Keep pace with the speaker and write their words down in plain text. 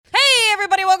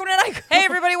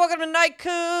NIGHTCOOP.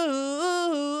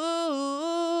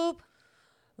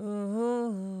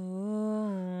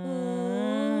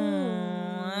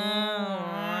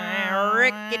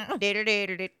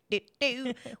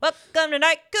 Welcome to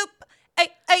NIGHTCOOP.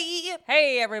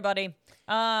 Hey, everybody.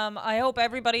 I hope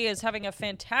everybody is having a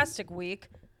fantastic week.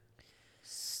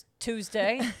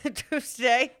 Tuesday.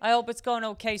 I hope it's going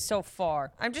okay so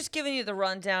far. I'm just giving you the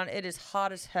rundown. It is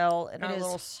hot as hell in our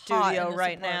little studio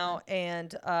right now.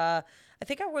 And I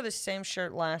think I wore the same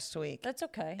shirt last week. That's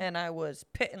okay. And I was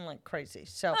pitting like crazy.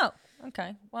 So. Oh,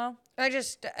 okay. Well,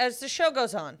 as the show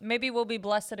goes on. Maybe we'll be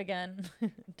blessed again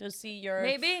to see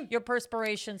your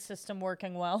perspiration system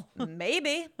working well.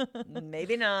 Maybe.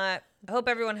 Maybe not. I hope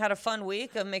everyone had a fun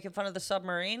week of making fun of the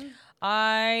submarine.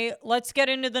 Let's get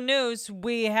into the news.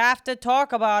 We have to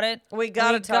talk about it. We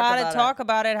gotta talk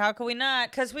about it. How can we not?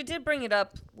 Because we did bring it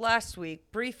up last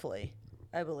week briefly,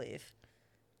 I believe.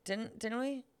 Didn't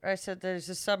we? Or I said there's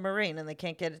a submarine and they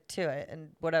can't get it to it and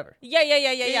whatever. Yeah.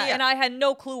 And I had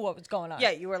no clue what was going on. Yeah,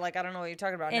 you were like, I don't know what you're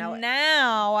talking about. And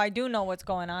now I do know what's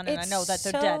going on, and I know that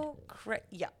they're dead.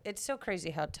 It's so crazy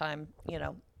how time,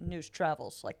 news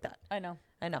travels like that. I know.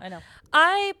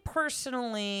 I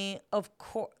personally,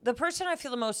 the person I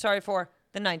feel the most sorry for,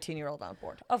 the 19-year-old on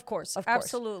board. Of course.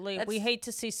 Absolutely. We hate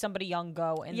to see somebody young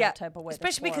go in that type of way.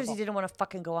 Especially because he didn't want to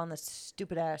fucking go on this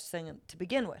stupid ass thing to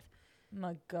begin with.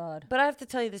 My God. But I have to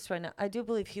tell you this right now. I do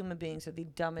believe human beings are the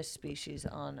dumbest species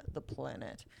on the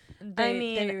planet.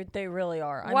 They really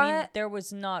are. I mean, there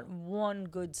was not one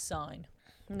good sign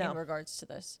in regards to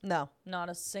this. No. Not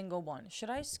a single one. Should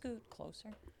I scoot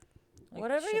closer?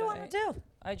 Whatever you want to do.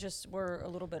 We're a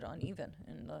little bit uneven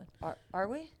in the... Are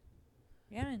we?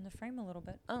 Yeah, in the frame a little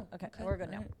bit. Oh, okay. We're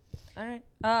good now. All right.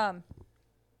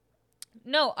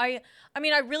 No, I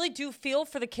mean, I really do feel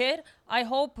for the kid. I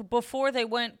hope before they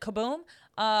went kaboom,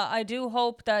 I do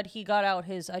hope that he got out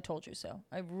his I told you so.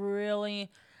 I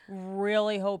really,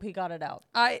 really hope he got it out.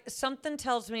 Something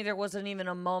tells me there wasn't even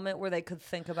a moment where they could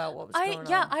think about what was going on.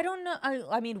 Yeah, I don't know.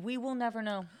 I mean, we will never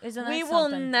know. Isn't that something? We will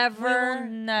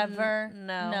never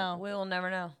know. No, we will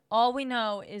never know. All we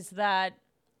know is that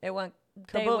it went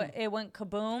kaboom. It went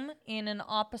kaboom in an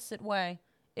opposite way.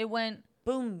 It went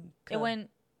boom. It went...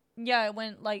 Yeah, it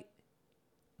went like...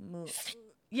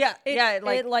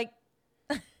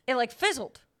 It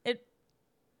fizzled. It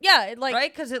like...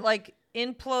 Right? Because it like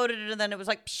imploded and then it was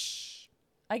like... Psh.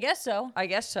 I guess so.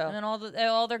 And then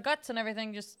all their guts and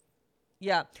everything just...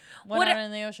 Yeah. Went out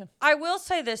in the ocean. I will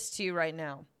say this to you right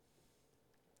now.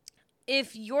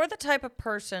 If you're the type of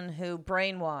person who,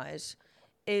 brain-wise,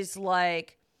 is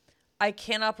like, I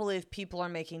cannot believe people are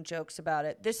making jokes about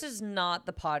it, this is not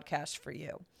the podcast for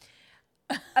you.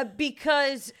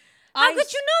 Because how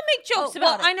could you not make jokes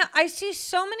about it? I know. I see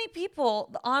so many people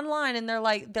online and they're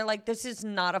like, this is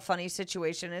not a funny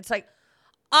situation. It's like,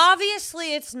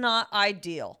 obviously it's not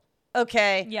ideal.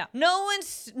 Okay. Yeah. No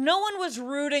one was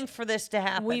rooting for this to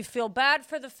happen. We feel bad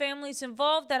for the families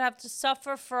involved that have to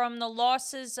suffer from the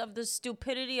losses of the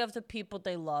stupidity of the people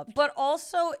they love. But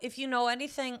also, if you know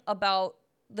anything about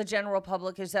the general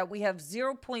public, is that we have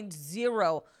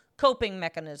 0.0 coping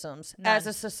mechanisms as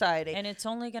a society. And it's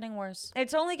only getting worse. And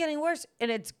it's going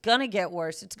to get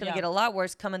worse. It's going to get a lot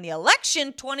worse coming the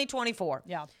election 2024.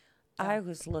 Yeah.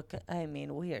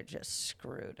 We are just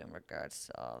screwed in regards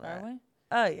to all that. Are we?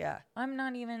 Oh, yeah. I'm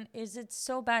not even... Is it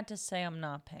so bad to say I'm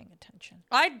not paying attention?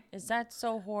 Is that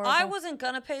so horrible? I wasn't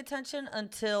going to pay attention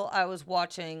until I was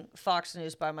watching Fox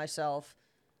News by myself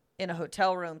in a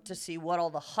hotel room to see what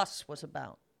all the fuss was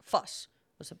about.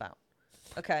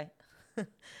 Okay.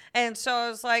 And so I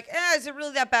was like, is it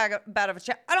really that bad of a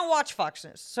chat? I don't watch Fox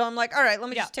News. So I'm like, all right, let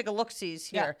me just take a look-sees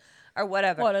here or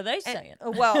whatever. What are they saying?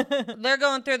 Well, they're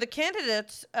going through the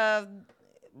candidates of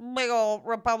big old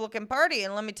Republican Party.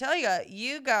 And let me tell you,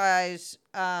 you guys,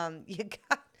 you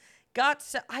got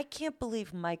I can't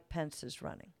believe Mike Pence is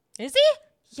running. Is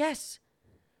he? Yes.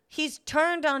 He's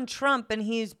turned on Trump and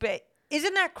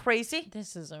isn't that crazy?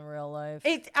 This isn't real life.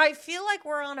 I feel like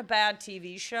we're on a bad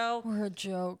TV show. We're a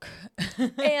joke.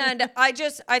 And I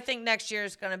think next year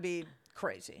is going to be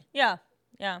crazy. Yeah.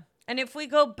 And if we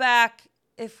go back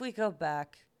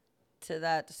to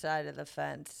that side of the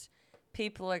fence,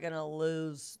 people are going to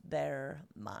lose their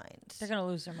minds. They're going to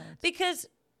lose their minds. Because,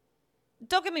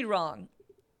 don't get me wrong,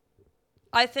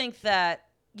 I think that,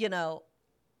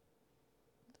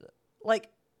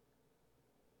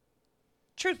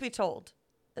 truth be told,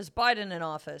 as Biden in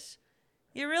office,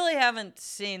 you really haven't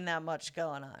seen that much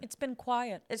going on. It's been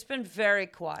quiet. It's been very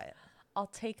quiet. I'll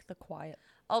take the quiet.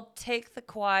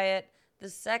 The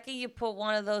second you put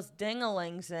one of those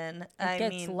dingalings in, It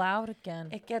gets loud again.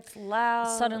 It gets loud.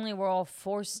 Suddenly, we're all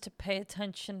forced to pay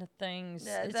attention to things.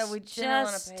 That we It's didn't want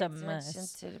to just pay a attention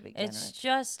mess. to begin with. It's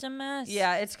just a mess.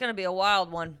 Yeah, it's gonna be a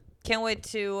wild one. Can't wait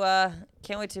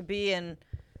to be in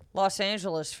Los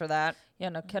Angeles for that. Yeah,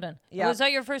 no kidding. Yeah. Was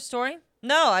that your first story?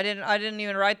 No, I didn't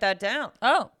even write that down.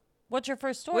 Oh, what's your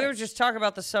first story? We were just talking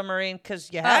about the submarine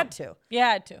because you had to. You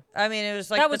had to. I mean, it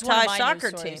was like That the was one of Thai my news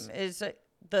soccer stories. team. Is it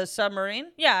the submarine?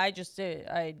 Yeah, I just did.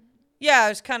 Yeah, it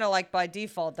was kind of like by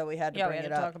default that we had to we bring had it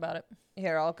to up. talk about it.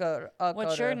 Here, I'll go.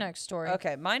 What's your next story?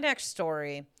 Okay, my next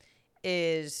story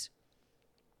is,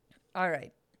 all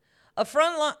right. A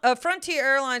Frontier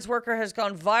Airlines worker has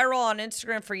gone viral on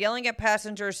Instagram for yelling at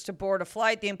passengers to board a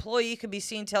flight. The employee could be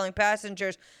seen telling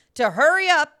passengers to hurry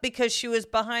up because she was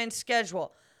behind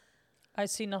schedule. I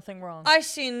see nothing wrong. I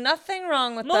see nothing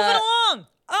wrong with Move that. it along.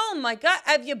 Oh my God.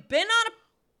 Have you been on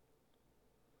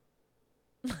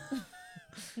a...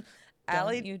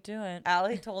 Don't you do it.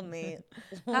 Allie told me.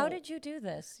 How did you do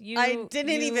this? I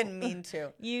didn't even mean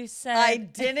to. You said. I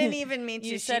didn't even mean to.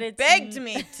 You She said begged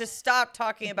me to stop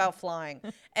talking about flying.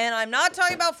 And I'm not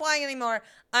talking about flying anymore.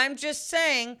 I'm just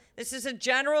saying this is a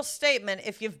general statement.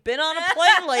 If you've been on a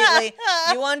plane lately,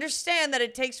 you understand that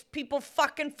it takes people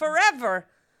fucking forever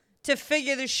to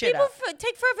figure this shit People out.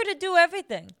 take forever to do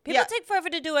everything. People Yeah. take forever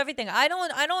to do everything. I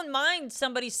don't mind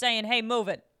somebody saying, "Hey, move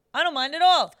it." I don't mind at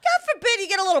all. God forbid you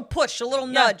get a little push, a little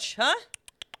nudge, huh?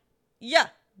 Yeah.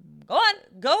 Go on.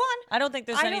 Go on. I don't think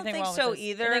there's I don't anything think wrong so with this.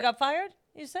 either. And they got fired,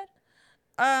 you said?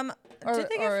 Did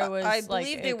they get or it was I like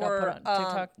believe it they got put were. on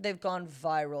TikTok? They've gone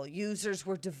viral. Users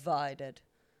were divided.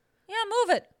 Yeah,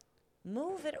 move it.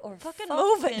 Move it or Fucking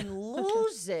move it.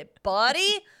 lose it,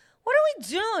 buddy. What are we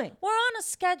doing? We're on a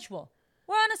schedule.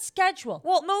 We're on a schedule.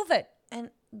 Well, Move it. And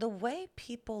the way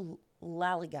people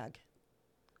lollygag.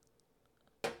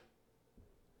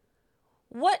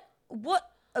 What? All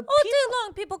day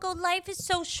long, people go, life is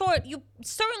so short. You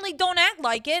certainly don't act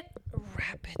like it.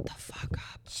 Wrap it the fuck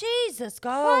up. Jesus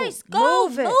Christ. Go.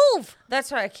 Move it. Move.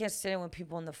 That's why I can't stand it when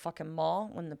people in the fucking mall,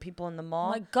 when the people in the mall.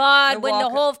 Oh my God, they're when the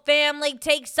walking- whole family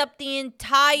takes up the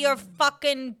entire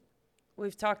fucking...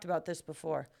 We've talked about this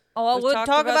before. Oh, We've we'll talked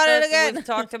talk about it this- again. We've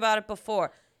talked about it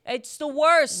before. It's the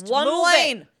worst. One Move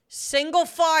lane, it. single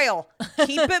file.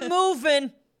 Keep it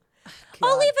moving.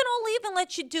 I'll God. even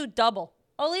let you do double.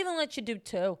 I'll even let you do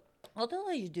two. I'll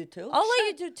let you do too. I'll let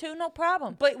you do two, no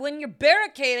problem. But when you're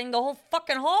barricading the whole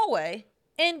fucking hallway,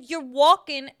 And you're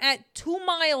walking at 2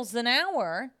 miles an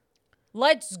hour,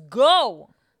 let's go.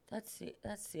 that's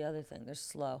the other thing. They're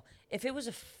slow. If it was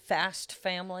a fast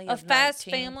family, A of fast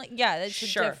 19, family, yeah, that's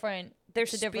sure. a different. They're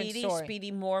it's a different speedy, story.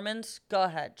 speedy Mormons. Go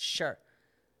ahead, sure.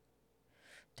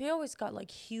 They always got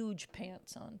like huge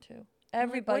pants on too.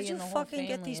 Everybody Where'd in you the whole fucking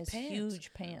get family these has pants?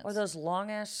 huge pants. Or those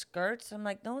long ass skirts. I'm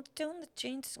like, no one's doing the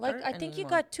jean skirt like I think you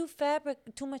anymore. got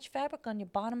too much fabric on your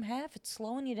bottom half. It's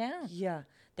slowing you down. Yeah.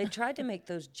 They tried to make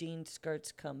those jean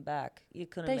skirts come back. You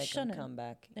couldn't They make them shouldn't. come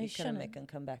back. They You couldn't make shouldn't.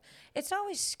 them come back. It's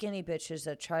always skinny bitches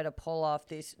that try to pull off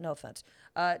these. No offense.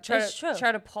 It's true.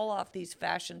 Try to pull off these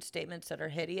fashion statements that are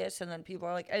hideous, and then people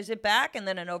are like, "Is it back?" And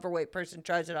then an overweight person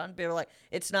tries it on, and people are like,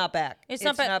 "It's not back. It's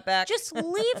not back. Just leave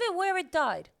it where it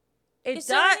died. It Is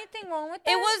died. there anything wrong with that?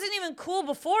 It wasn't even cool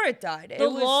before it died. The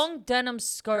It was long denim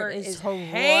skirt is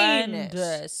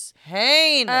horrendous.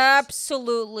 Heinous.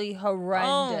 Absolutely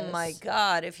horrendous. Oh my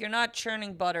God. If you're not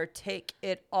churning butter, take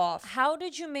it off. How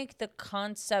did you make the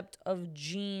concept of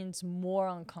jeans more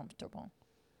uncomfortable?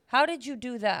 How did you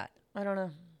do that? I don't know.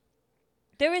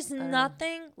 There is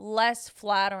nothing less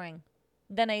flattering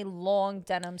than a long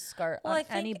denim skirt Well, on I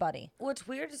think anybody. What's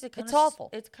weird is It's awful.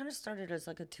 It kind of started as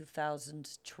like a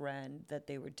 2000s trend that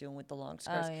they were doing with the long Oh,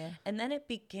 skirts. yeah. And then it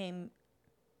became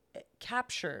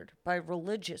captured by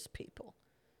religious people.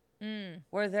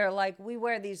 Where they're like, we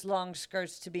wear these long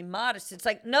skirts to be modest. It's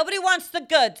like, nobody wants the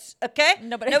goods, okay?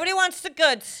 Nobody wants the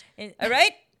goods, all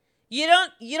right? You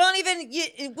don't even,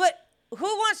 who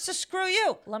wants to screw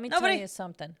you? Let me Nobody. tell you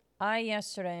something. I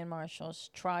yesterday in Marshall's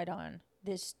tried on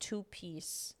this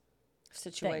 2-piece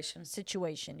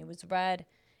Situation. It was red.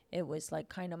 It was like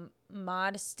kind of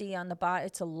modesty on the bottom.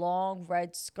 It's a long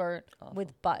red skirt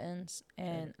with buttons,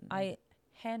 and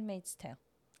Handmaid's Tale.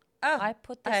 Oh, I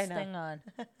put this thing on.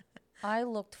 I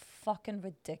looked fucking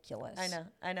ridiculous.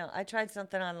 I know. I tried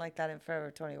something on like that in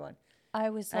Forever 21. I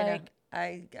was I know.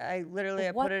 like, I literally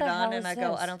I What put it the on hell and is I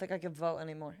go, this? I don't think I can vote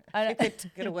anymore. I I don't- think they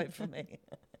took it away from me.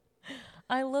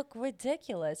 I look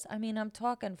ridiculous. I mean, I'm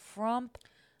talking frump,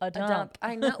 a dump. Dump.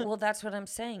 I know. Well, that's what I'm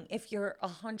saying. If you're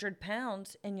 100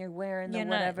 pounds and you're wearing the You're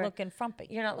whatever, not looking frumpy.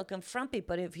 you're not looking frumpy.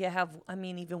 But if you have, I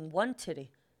mean, even one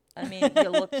titty, I mean, you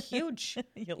look huge.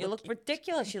 You look huge.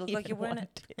 ridiculous. You look like you're wearing a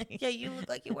yeah. You look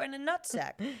like you're wearing a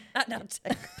nutsack. Not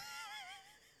nutsack.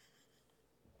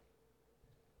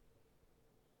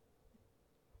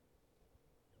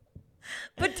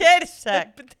 Potato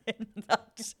sack.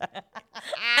 Nutsack.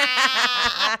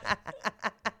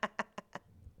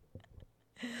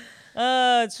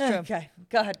 It's true. Okay,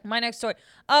 go ahead. My next story.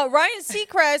 Ryan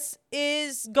Seacrest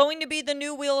is going to be the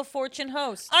new Wheel of Fortune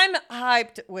host. I'm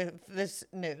hyped with this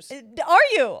news. Are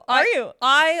you?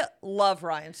 I love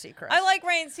Ryan Seacrest. I like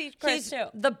Ryan Seacrest He's too.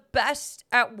 the best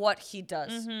at what he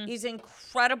does. He's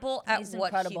incredible at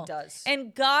what he does.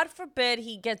 And God forbid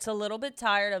he gets a little bit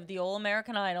tired of the old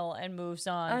American Idol and moves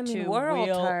on to we're all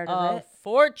Wheel tired of it.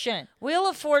 Fortune. Wheel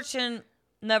of Fortune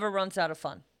never runs out of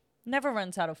fun. Never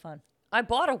runs out of fun. I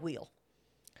bought a wheel.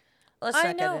 Let's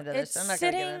I not know, get into this. I'm not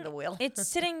going to get into the wheel. It's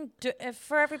sitting,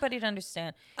 for everybody to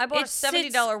understand. I bought a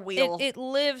 $70 wheel. It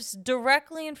lives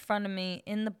directly in front of me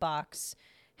in the box.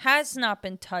 Has not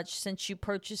been touched since you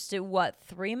purchased it,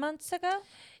 3 months ago?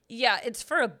 Yeah, it's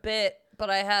for a bit, but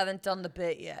I haven't done the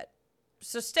bit yet.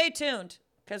 So stay tuned,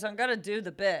 because I'm going to do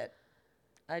the bit.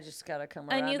 I just got to come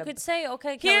around. And you could say,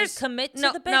 okay, Kelly, commit to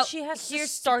the bit. She has to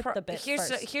start the bit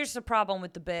first. Here's the problem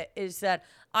with the bit is that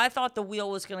I thought the wheel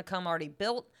was going to come already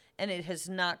built, and it has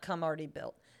not come already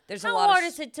built. There's How a lot hard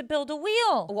is it to build a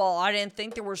wheel? Well, I didn't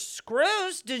think there were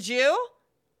screws. Did you?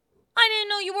 I didn't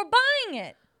know you were buying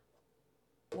it.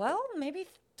 Well, maybe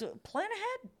plan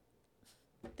ahead.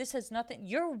 This has nothing.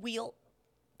 Your wheel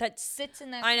that sits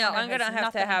in that I know. corner I'm going to has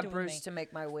have to nothing have do with Bruce me. to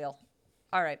make my wheel.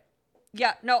 All right.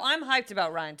 Yeah, no, I'm hyped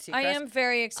about Ryan Seacrest. I am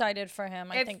very excited for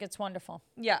him. I think it's wonderful.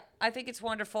 Yeah, I think it's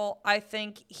wonderful. I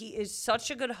think he is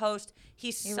such a good host.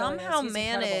 He somehow really is. He's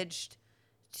managed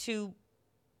to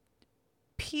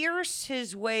pierce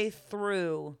his way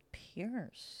through.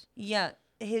 Yeah,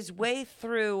 his way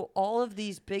through all of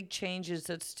these big changes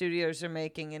that studios are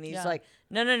making. And he's like,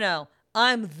 no.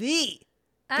 I'm the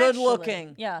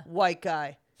good-looking white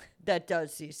guy that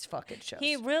does these fucking shows.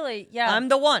 He really, yeah. I'm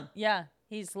the one. Yeah.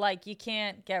 He's like, you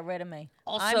can't get rid of me.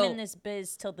 Also, I'm in this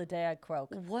biz till the day I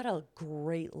croak. What a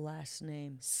great last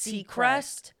name.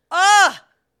 Seacrest. Ah!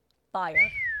 Fire.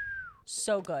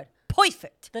 So good.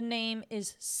 Perfect. The name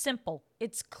is simple.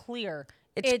 It's clear.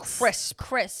 It's crisp.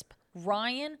 Crisp.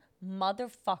 Ryan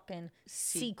motherfucking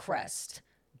Seacrest.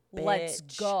 Let's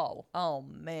Bitch. go. Oh,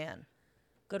 man.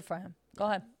 Good for him. Go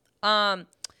ahead.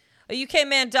 A UK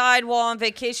man died while on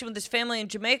vacation with his family in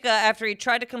Jamaica after he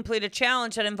tried to complete a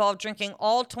challenge that involved drinking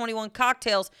all 21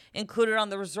 cocktails included on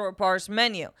the resort bar's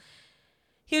menu.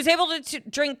 He was able to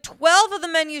drink 12 of the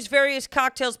menu's various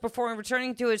cocktails before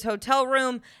returning to his hotel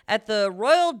room at the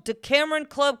Royal Decameron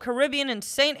Club Caribbean in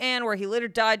St. Anne, where he later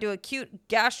died to acute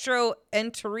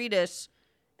gastroenteritis,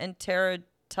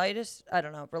 I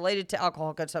don't know, related to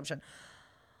alcohol consumption.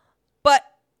 But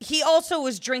he also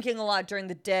was drinking a lot during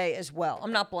the day as well.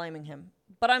 I'm not blaming him,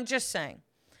 but I'm just saying.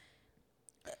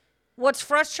 What's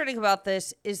frustrating about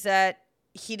this is that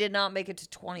he did not make it to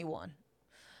 21.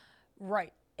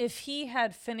 Right. If he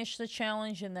had finished the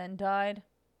challenge and then died,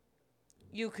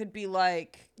 you could be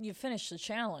like, you finished the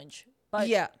challenge. But,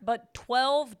 yeah. But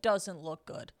 12 doesn't look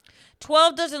good.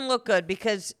 12 doesn't look good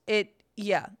because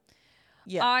yeah.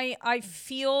 I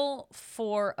feel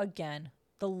for, again,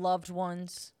 the loved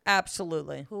ones.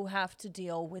 Absolutely. Who have to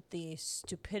deal with the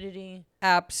stupidity.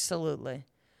 Absolutely.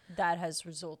 That has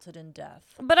resulted in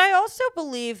death. But I also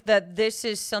believe that this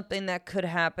is something that could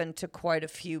happen to quite a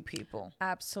few people.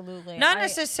 Absolutely. Not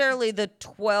necessarily the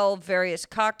 12 various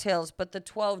cocktails, but the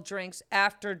 12 drinks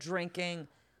after drinking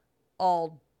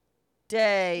all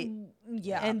day.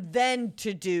 Yeah. And then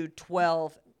to do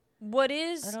 12. What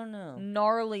is I don't know.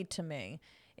 gnarly to me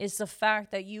is the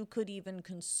fact that you could even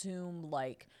consume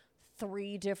like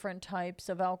 3 different types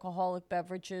of alcoholic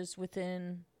beverages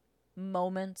within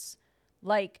moments.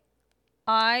 Like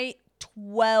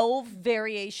 12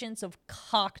 variations of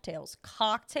cocktails.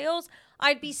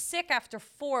 I'd be sick after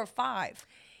 4 or 5.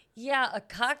 Yeah, a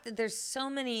cocktail. There's so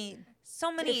many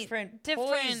different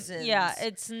poisons. Yeah,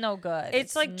 it's no good.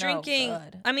 It's like no drinking.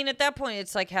 good. I mean, at that point,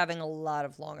 it's like having a lot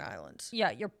of Long Islands. Yeah,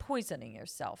 you're poisoning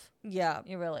yourself. Yeah.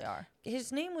 You really are.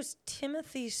 His name was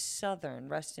Timothy Southern.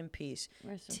 Rest in peace.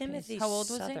 Timothy How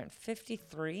old was Southern, he?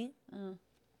 53.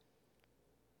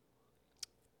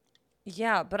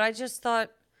 Yeah, but I just thought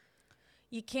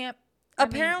you can't.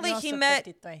 Apparently, he met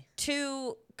 53.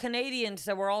 2 Canadians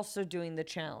that were also doing the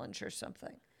challenge or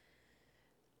something.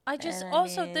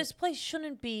 This place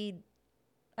shouldn't be.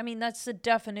 I mean, that's the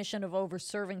definition of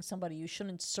over-serving somebody. You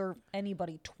shouldn't serve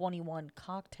anybody 21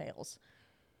 cocktails.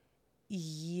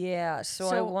 Yeah, so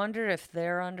I wonder if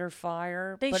they're under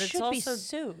fire. They but should it's also, be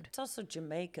sued. It's also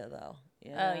Jamaica, though. Oh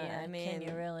yeah, I mean, can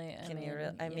you really?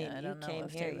 I mean, you came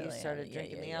here, you started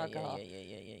drinking the alcohol.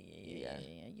 Yeah.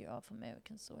 You're off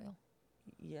American soil.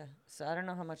 Yeah, so I don't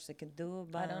know how much they can do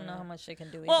about it. I don't know how much they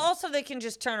can do. Well, also they can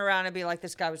just turn around and be like,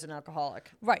 this guy was an alcoholic.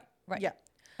 Right. Yeah.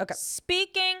 Okay.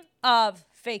 Speaking of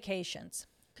vacations,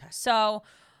 so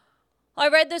I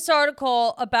read this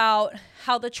article about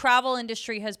how the travel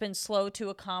industry has been slow to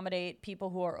accommodate people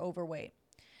who are overweight.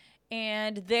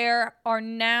 And there are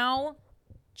now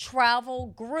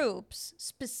travel groups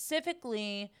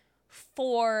specifically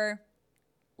for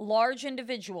large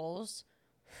individuals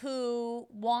who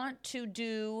want to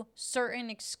do certain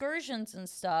excursions and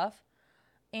stuff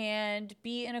and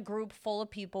be in a group full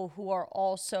of people who are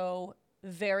also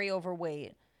very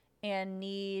overweight and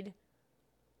need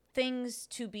things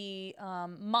to be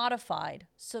modified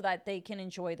so that they can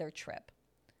enjoy their trip.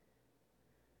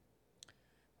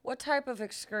 What type of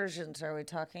excursions are we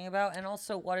talking about? And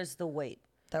also, what is the weight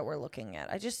that we're looking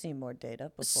at? I just need more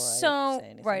data before I say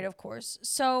anything. Right, of course.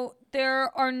 So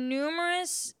there are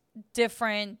numerous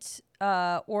different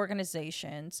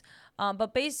organizations,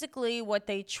 but basically what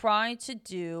they try to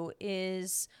do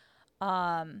is...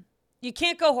 you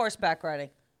can't go horseback riding.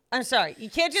 I'm sorry. You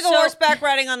can't do the horseback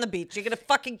riding on the beach. You're going to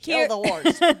fucking kill the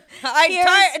horse. I'm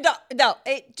tired. No.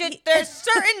 There's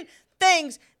certain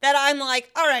things that I'm like,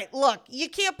 all right, look, you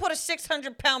can't put a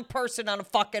 600-pound person on a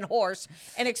fucking horse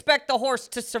and expect the horse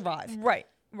to survive. Right.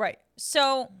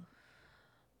 So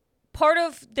part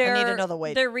of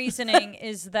their reasoning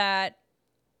is that,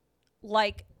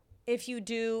 like, if you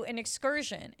do an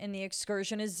excursion and the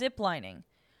excursion is ziplining,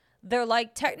 they're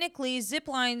like, technically, zip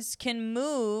lines can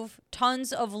move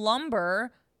tons of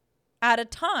lumber at a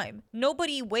time.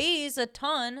 Nobody weighs a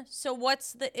ton, so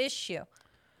what's the issue?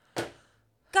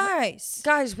 Guys,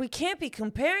 we can't be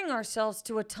comparing ourselves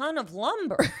to a ton of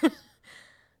lumber.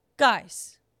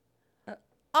 Guys,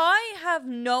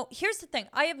 here's the thing.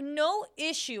 I have no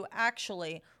issue,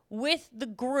 actually, with the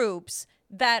groups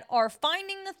that are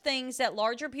finding the things that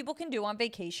larger people can do on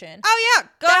vacation. Oh, yeah.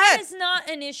 Go ahead. That is not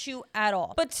an issue at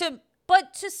all. But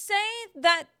to say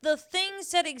that the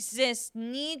things that exist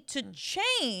need to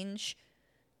change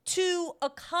to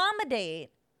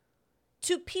accommodate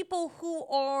to people who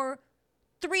are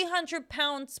 300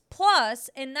 pounds plus,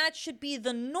 and that should be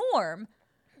the norm.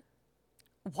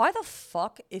 Why the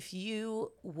fuck, if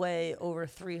you weigh over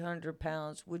 300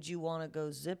 pounds, would you want to go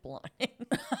ziplining?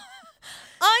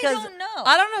 I don't know.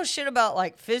 I don't know shit about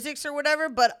like physics or whatever,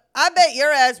 but I bet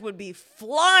your ass would be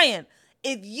flying.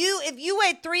 If you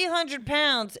weigh 300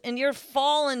 pounds and you're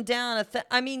falling down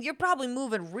you're probably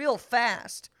moving real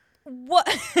fast. What?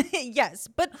 Yes,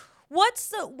 but where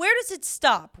does it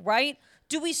stop, right?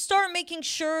 Do we start making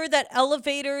sure that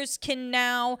elevators can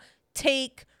now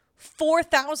take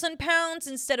 4,000 pounds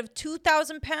instead of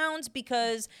 2,000 pounds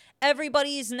because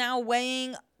everybody's now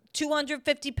weighing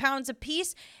 250 pounds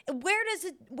apiece? Where does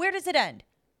it end?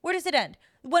 Where does it end?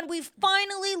 When we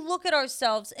finally look at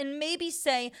ourselves and maybe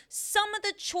say some of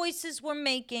the choices we're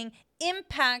making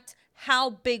impact how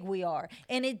big we are.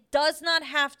 And it does not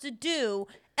have to do,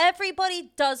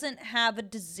 everybody doesn't have a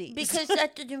disease. Because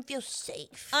that doesn't feel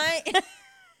safe.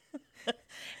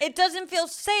 It doesn't feel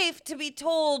safe to be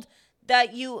told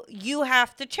that you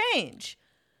have to change.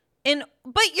 Most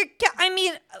of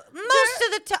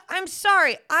the time, I'm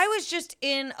sorry, I was just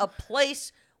in a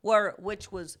place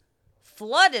which was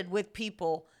flooded with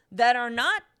people that are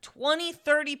not 20,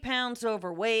 30 pounds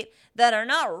overweight, that are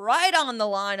not right on the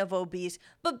line of obese,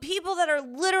 but people that are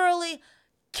literally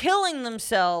killing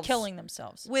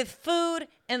themselves with food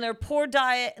and their poor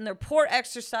diet and their poor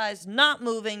exercise, not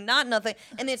moving, not nothing.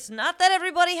 And it's not that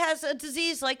everybody has a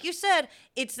disease, like you said.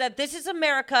 It's that this is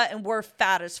America and we're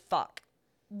fat as fuck.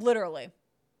 Literally.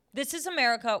 This is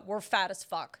America. We're fat as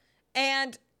fuck.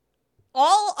 And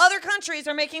all other countries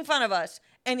are making fun of us.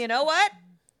 And you know what?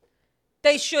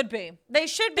 They should be. I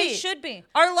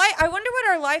wonder what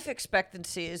our life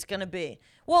expectancy is going to be.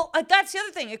 Well, that's the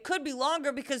other thing. It could be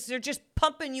longer because they're just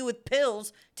pumping you with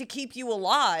pills to keep you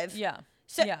alive. Yeah.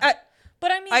 So, yeah.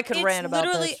 But I mean, I could rant about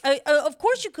this. Of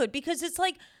course you could, because it's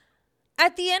like,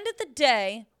 at the end of the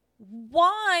day,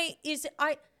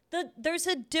 there's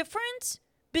a difference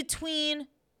between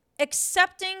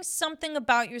accepting something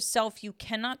about yourself you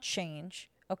cannot change,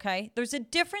 okay? There's a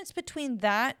difference between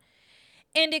that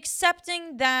and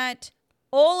accepting that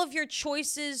all of your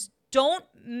choices don't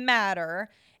matter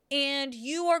and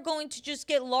you are going to just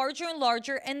get larger and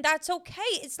larger, and that's okay.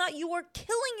 It's not, you are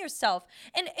killing yourself.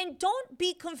 And don't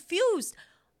be confused.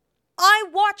 I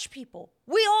watch people.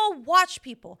 We all watch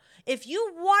people. If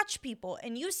you watch people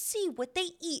and you see what they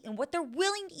eat and what they're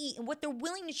willing to eat and what they're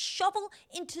willing to shovel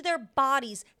into their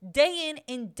bodies day in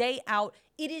and day out,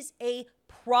 it is a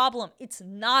problem. It's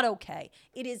not okay.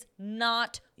 It is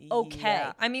not okay.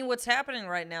 Yeah. I mean, what's happening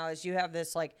right now is you have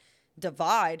this like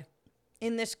divide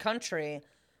in this country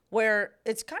where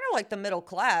it's kind of like the middle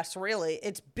class, really.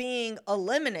 It's being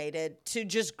eliminated to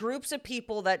just groups of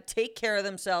people that take care of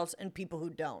themselves and people who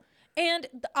don't. And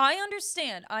I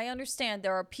understand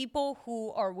there are people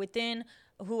who are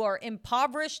who are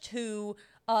impoverished, who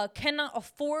cannot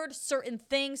afford certain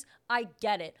things. I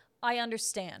get it. I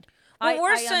understand. What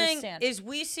we're saying understand. is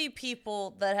we see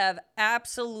people that have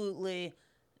absolutely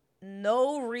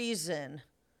no reason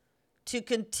to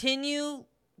continue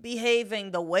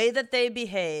behaving the way that they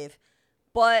behave,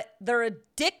 but they're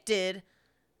addicted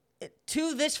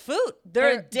to this food.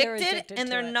 They're addicted and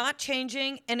they're not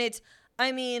changing. And it's,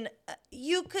 I mean,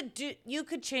 you could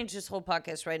change this whole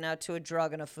podcast right now to a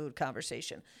drug and a food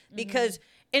conversation because,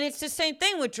 and it's the same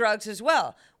thing with drugs as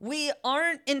well. We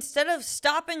aren't, instead of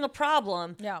stopping a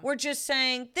problem, we're just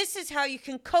saying, this is how you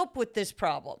can cope with this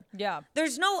problem. Yeah.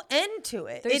 There's no end to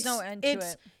it. There's no end to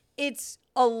it. It's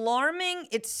alarming.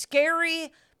 It's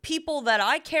scary. People that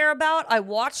I care about, I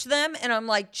watch them and I'm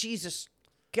like, Jesus,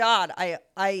 God,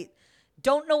 I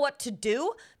don't know what to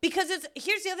do, because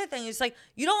here's the other thing. It's like,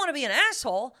 you don't want to be an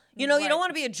asshole. You know, you don't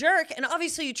want to be a jerk. And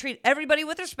obviously you treat everybody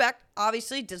with respect.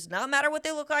 Obviously, does not matter what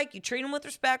they look like. You treat them with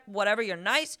respect, whatever. You're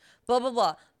nice, blah, blah,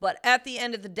 blah. But at the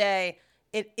end of the day,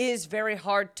 it is very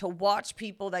hard to watch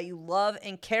people that you love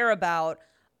and care about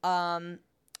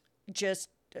just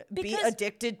be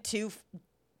addicted to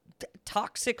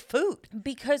toxic food.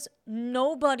 Because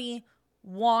nobody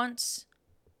wants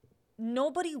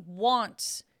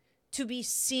to be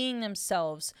seeing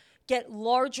themselves get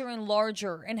larger and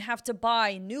larger and have to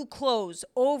buy new clothes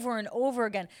over and over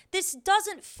again. This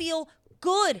doesn't feel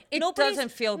good. It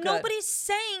doesn't feel good. Nobody's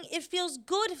saying it feels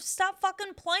good. Stop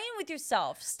fucking playing with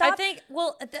yourself. Stop. I think,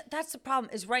 well, that's the problem,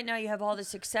 is right now you have all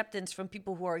this acceptance from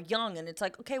people who are young. And it's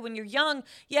like, okay, when you're young,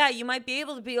 yeah, you might be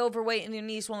able to be overweight and your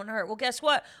knees won't hurt. Well, guess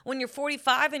what? When you're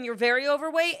 45 and you're very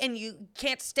overweight and you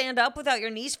can't stand up without your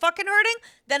knees fucking hurting,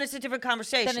 then it's a different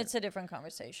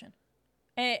conversation.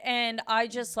 And I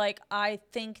just I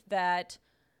think that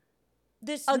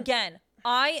this, again,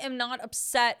 I am not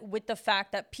upset with the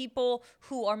fact that people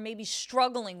who are maybe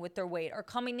struggling with their weight are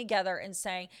coming together and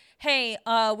saying, hey,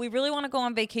 we really want to go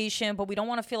on vacation, but we don't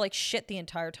want to feel like shit the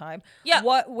entire time. Yeah.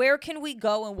 Where can we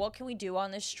go and what can we do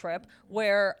on this trip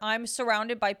where I'm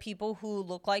surrounded by people who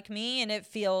look like me and it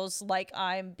feels like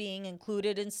I'm being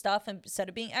included in stuff instead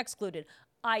of being excluded?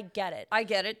 I get it. I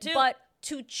get it too. But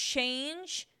to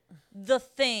change the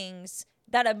things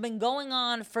that have been going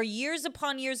on for years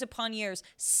upon years upon years,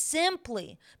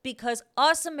 simply because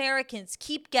us Americans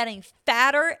keep getting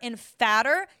fatter and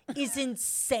fatter, is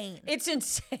insane. It's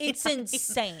insane. It's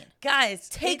insane. Guys,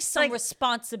 take some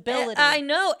responsibility. I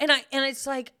know. And it's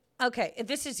like, okay,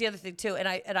 this is the other thing too. And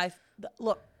I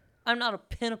look, I'm not a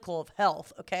pinnacle of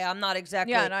health. Okay. I'm not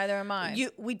exactly. Yeah, neither am I.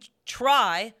 We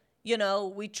try,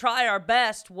 we try our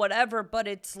best, whatever. But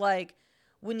it's like,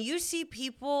 when you see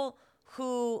people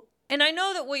who, and I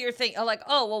know that what you're thinking, like,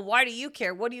 oh, well, why do you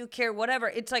care? What do you care? Whatever.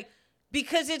 It's like,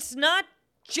 because it's not,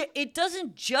 it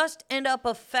doesn't just end up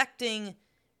affecting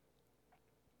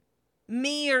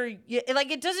me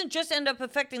it doesn't just end up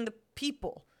affecting the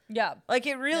people. Yeah. Like,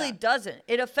 it really doesn't.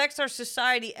 It affects our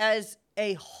society as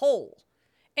a whole.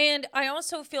 And I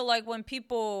also feel like when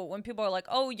people are like,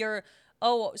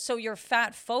 so you're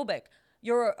fat phobic.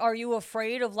 Are you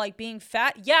afraid of being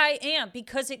fat? Yeah, I am,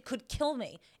 because it could kill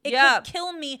me. It could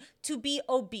kill me to be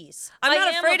obese. I'm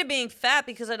not afraid of being fat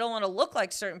because I don't want to look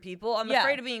like certain people. I'm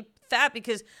afraid of being fat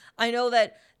because I know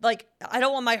that I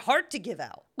don't want my heart to give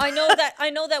out. I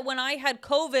know that when I had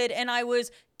COVID and I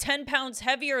was 10 pounds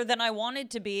heavier than I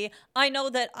wanted to be, I know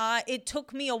that it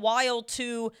took me a while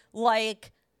to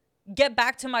get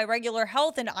back to my regular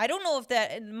health. And I don't know if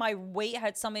that my weight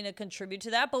had something to contribute to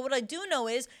that. But what I do know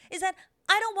is that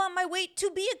I don't want my weight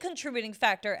to be a contributing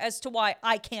factor as to why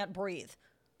I can't breathe.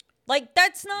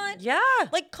 That's not. Yeah.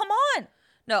 Come on.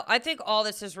 No, I think all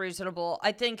this is reasonable.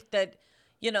 I think that,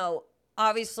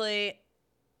 obviously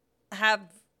have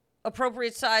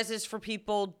appropriate sizes for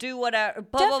people, do whatever,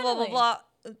 blah, blah, blah, blah, blah.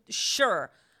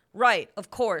 Sure. Right. Of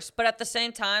course. But at the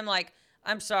same time,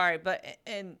 I'm sorry, but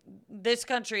in this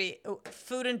country,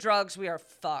 food and drugs, we are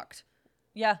fucked.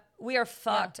 Yeah. We are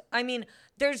fucked. Yeah. I mean,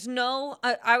 there's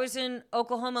I was in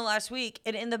Oklahoma last week,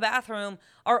 and in the bathroom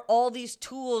are all these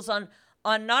tools on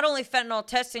on not only fentanyl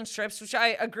testing strips, which I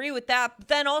agree with that, but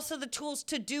then also the tools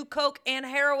to do coke and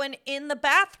heroin in the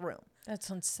bathroom. That's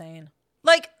insane.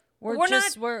 Like,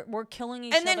 We're killing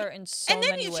each other in so many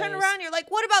ways. And then you turn around, you're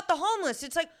like, what about the homeless?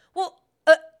 It's like, well,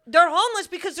 they're homeless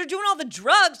because they're doing all the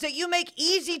drugs that you make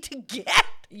easy to get.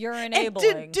 You're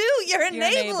enabling. You're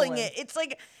enabling it. It's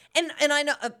like, and I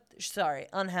know, sorry,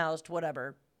 unhoused,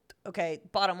 whatever. Okay,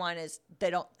 bottom line is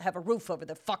they don't have a roof over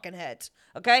their fucking heads.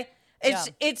 Okay?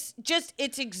 It's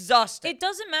exhausting. It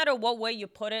doesn't matter what way you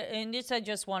put it. And I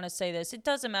just want to say this. It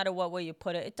doesn't matter what way you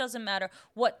put it. It doesn't matter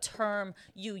what term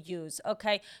you use.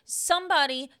 Okay?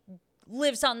 Somebody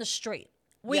lives on the street.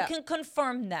 We can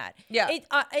confirm that. Yeah.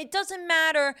 It doesn't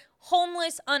matter,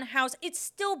 homeless, unhoused. It's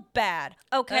still bad,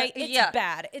 okay? It's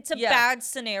bad. It's a bad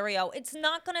scenario. It's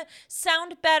not going to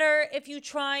sound better if you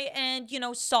try and,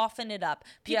 soften it up.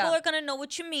 People are going to know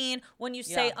what you mean when you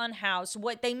say unhoused.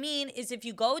 What they mean is if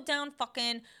you go down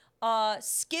fucking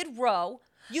Skid Row,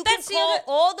 you can call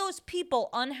all those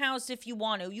people unhoused if you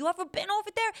want to. You ever been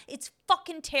over there? It's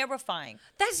fucking terrifying.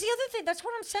 That's the other thing. That's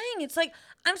what I'm saying. It's like,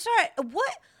 I'm sorry,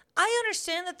 what? I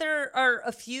understand that there are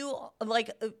a few, like,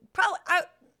 probably,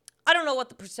 I don't know what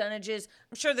the percentage is.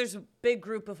 I'm sure there's a big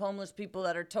group of homeless people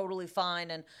that are totally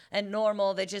fine and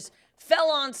normal. They just fell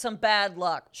on some bad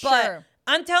luck. Sure. But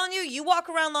I'm telling you, you walk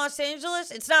around Los Angeles,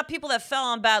 it's not people that fell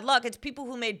on bad luck. It's people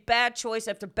who made bad choice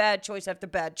after bad choice after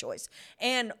bad choice.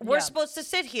 And we're supposed to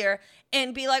sit here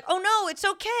and be like, oh, no, it's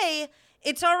okay.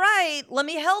 It's all right. Let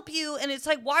me help you. And it's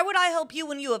like, why would I help you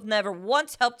when you have never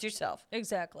once helped yourself?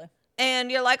 Exactly.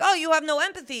 And you're like, oh, you have no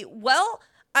empathy. Well,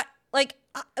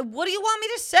 what do you want me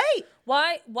to say?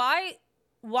 Why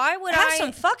would have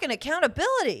some fucking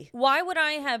accountability? Why would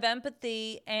I have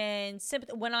empathy and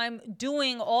sympathy when I'm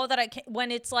doing all that I can?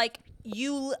 When it's like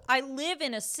I live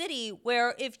in a city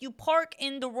where if you park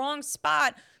in the wrong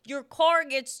spot, your car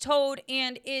gets towed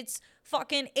and it's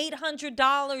fucking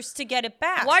 $800 to get it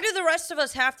back. Why do the rest of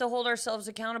us have to hold ourselves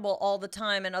accountable all the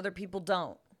time and other people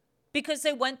don't? Because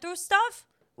they went through stuff?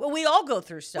 Well, we all go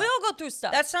through stuff. We all go through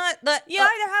stuff. That's not that. You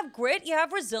either have grit, you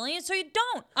have resilience, or you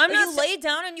don't. You lay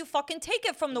down and you fucking take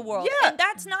it from the world. Yeah. And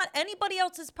that's not anybody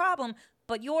else's problem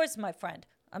but yours, my friend.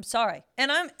 I'm sorry.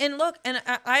 And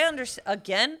I understand.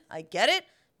 Again, I get it.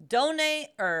 Donate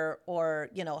or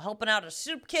helping out a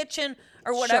soup kitchen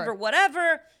or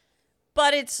whatever.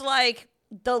 But it's like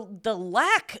the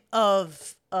lack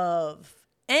of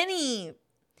any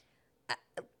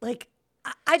like.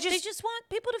 They just want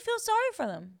people to feel sorry for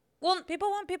them. Well,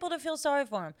 people want people to feel sorry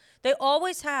for them. They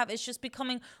always have. It's just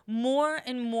becoming more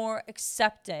and more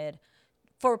accepted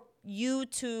for you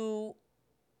to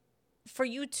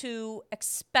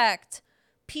expect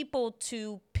people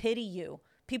to pity you.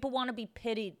 People want to be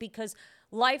pitied because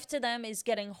life to them is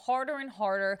getting harder and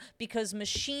harder because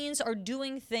machines are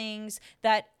doing things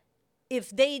that if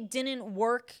they didn't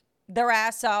work their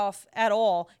ass off at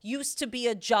all, used to be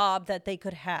a job that they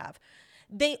could have.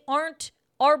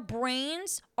 Our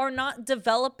brains are not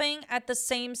developing at the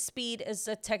same speed as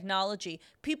the technology.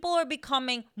 People are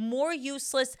becoming more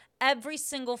useless every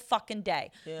single fucking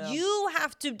day. Yeah. You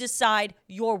have to decide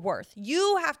your worth.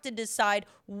 You have to decide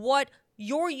what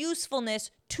your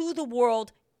usefulness to the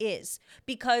world is,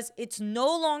 because it's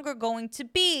no longer going to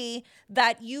be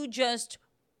that you just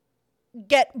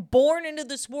get born into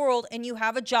this world and you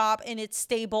have a job and it's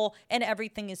stable and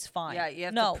everything is fine. Yeah, you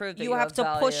have to prove that you have to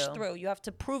value. Push through. You have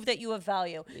to prove that you have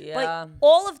value. Yeah. But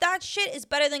all of that shit is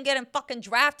better than getting fucking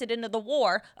drafted into the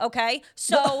war, okay?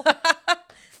 So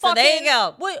so there you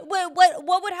go.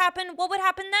 What would happen? What would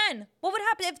happen then? What would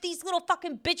happen if these little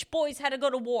fucking bitch boys had to go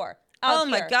to war? Oh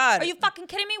my God. Are you fucking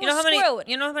kidding me? We're screwed.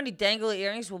 You know how many dangly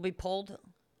earrings will be pulled?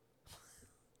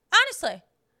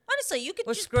 Honestly, you could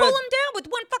just pull them down with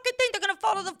one fucking thing. They're going to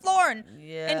fall to the floor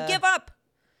and give up.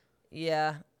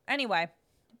 Yeah. Anyway,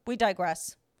 we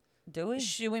digress. Do we?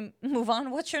 Should we move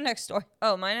on? What's your next story?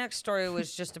 Oh, my next story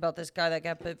was just about this guy that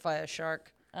got bit by a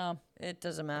shark. Oh. It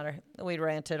doesn't matter. We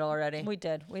ranted already. We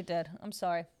did. I'm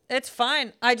sorry. It's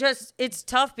fine. It's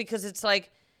tough because it's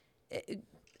like...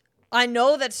 I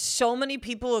know that so many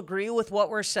people agree with what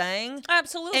we're saying.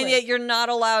 Absolutely. And yet you're not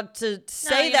allowed to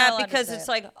say that because it's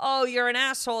like, oh, you're an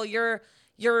asshole. You're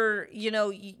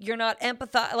not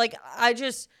empathetic. Like,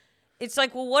 it's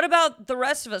like, well, what about the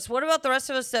rest of us? What about the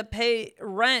rest of us that pay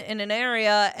rent in an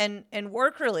area and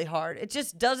work really hard? It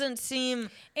just doesn't seem...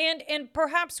 And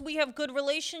perhaps we have good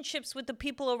relationships with the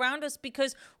people around us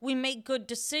because we make good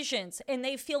decisions and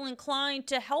they feel inclined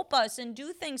to help us and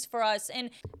do things for us.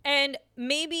 And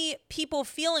maybe people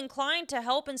feel inclined to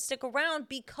help and stick around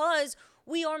because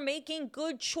We are making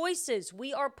good choices.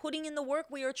 We are putting in the work.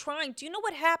 We are trying. Do you know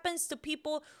what happens to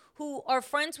people who are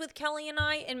friends with Kelly and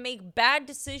I and make bad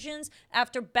decisions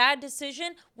after bad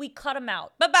decision? We cut them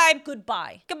out. Bye-bye.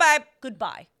 Goodbye. Goodbye.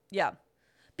 Goodbye. Yeah.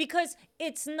 Because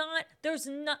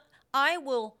I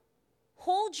will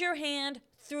hold your hand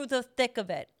through the thick of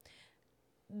it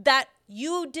that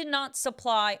you did not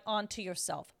supply onto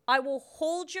yourself. I will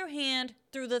hold your hand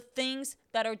through the things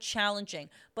that are challenging.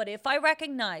 But if I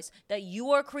recognize that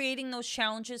you are creating those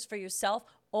challenges for yourself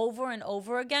over and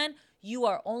over again, you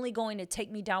are only going to take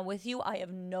me down with you. I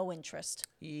have no interest.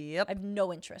 Yep. I have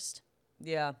no interest.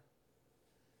 Yeah.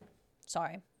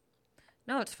 Sorry.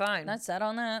 No, it's fine. That's that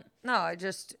on that. No,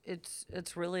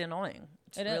 it's really annoying.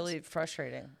 It's really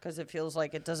frustrating because it feels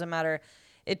like it doesn't matter.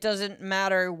 It doesn't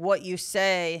matter what you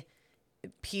say.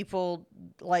 People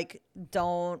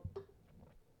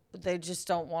they just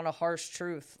don't want a harsh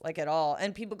truth at all.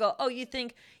 And people go, "Oh, you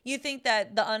think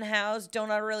that the unhoused don't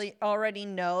really already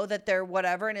know that they're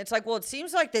whatever?" And it's like, well, it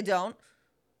seems like they don't.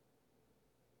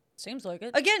 Seems like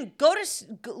it. Again,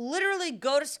 literally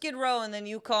go to Skid Row and then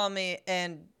you call me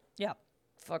and yeah,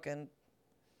 fucking.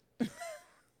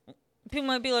 People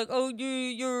might be like, "Oh,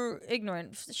 you're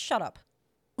ignorant." Shut up.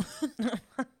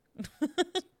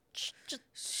 Just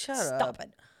Shut stop up.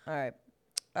 it. All right.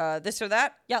 This or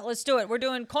that? Yeah, let's do it. We're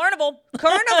doing Carnival.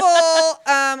 Carnival.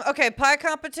 Okay, pie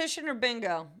competition or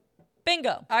bingo?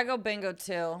 Bingo. I go bingo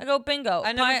too. I go bingo.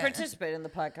 I never participated in the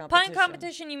pie competition. Pie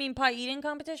competition, you mean pie eating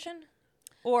competition?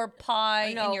 Or pie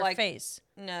in your face?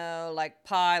 No,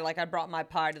 pie. I brought my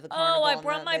pie to the carnival. Oh, I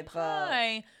brought my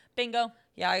pie. Bingo.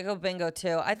 Yeah, I go bingo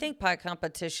too. I think pie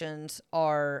competitions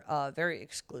are very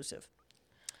exclusive.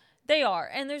 They are.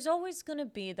 And there's always going to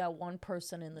be that one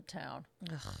person in the town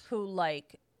who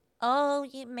oh,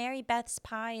 Mary Beth's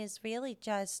pie is really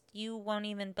just, you won't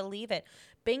even believe it.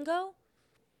 Bingo?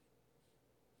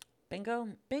 Bingo?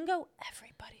 Bingo,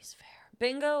 everybody's fair.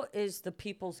 Bingo is the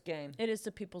people's game. It is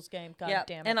the people's game. God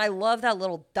damn it. And I love that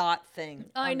little dot thing.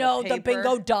 I know, the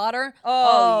bingo dotter.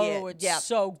 Oh yeah. It's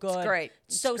so good. It's great.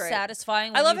 It's so great.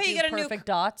 satisfying when I love you how you do get a perfect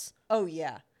dots. Oh,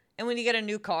 yeah. And when you get a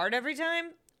new card every time.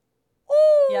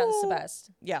 Ooh. Yeah, it's the best.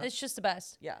 Yeah. It's just the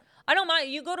best. Yeah. I don't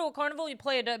mind. You go to a carnival, you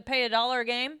pay $1 a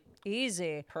game.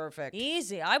 Easy. Perfect.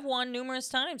 Easy. I've won numerous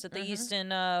times at the Easton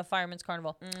Fireman's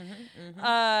Carnival.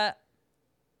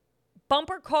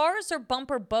 Bumper cars or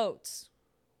bumper boats?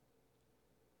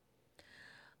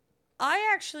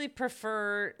 I actually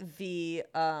prefer the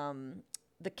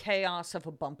chaos of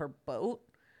a bumper boat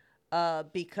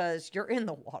because you're in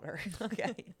the water.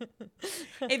 Okay.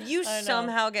 If you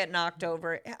somehow get knocked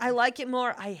over, I like it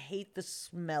more. I hate the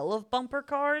smell of bumper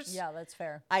cars. Yeah, that's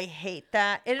fair. I hate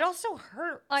that. It also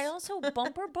hurts.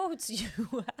 Bumper boats,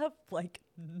 you have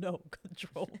no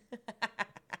control.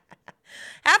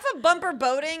 Half of bumper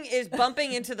boating is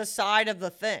bumping into the side of the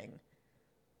thing.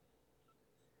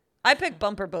 I pick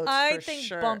bumper boats for sure. I think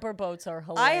bumper boats are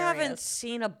hilarious. I haven't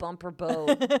seen a bumper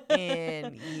boat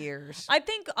in years. I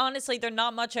think, honestly, they're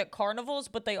not much at carnivals,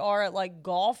 but they are at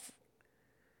golf,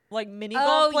 mini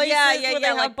golf places where they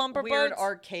have bumper weird boats.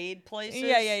 Arcade places.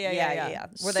 Yeah.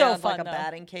 Where they So have fun, a though.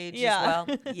 batting cage as Yeah.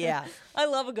 well. Yeah. I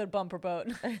love a good bumper boat.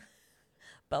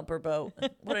 Bumper boat.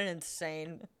 What an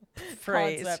insane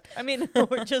phrase. Concept. I mean,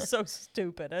 we're just so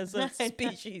stupid as a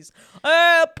species. Put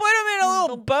them in a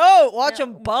little boat. Watch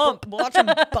them bump. Watch them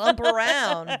bump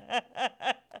around.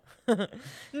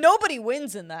 Nobody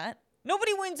wins in that.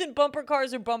 Nobody wins in bumper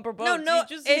cars or bumper boats. No, you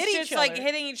just hit it's each just other.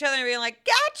 hitting each other and being like,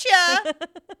 gotcha.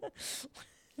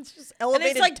 It's just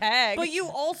elevated tag. But you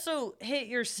also hit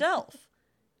yourself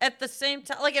at the same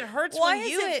time. It hurts Why when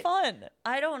is you it fun?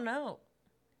 I don't know.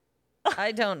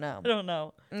 I don't know. I don't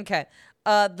know. Okay.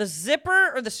 The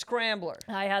zipper or the scrambler?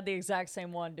 I had the exact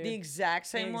same one, dude. The exact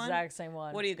same one? The exact same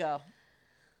one. What do you go?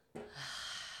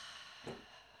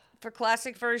 For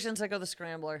classic versions, I go the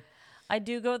scrambler. I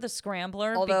do go the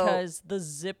scrambler Although- because the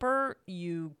zipper,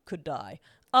 you could die.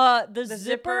 The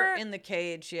Zipper in the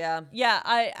cage, yeah. Yeah,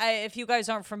 I if you guys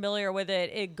aren't familiar with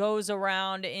it, it goes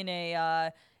around in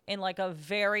a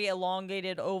very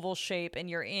elongated oval shape, and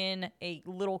you're in a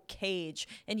little cage,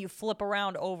 and you flip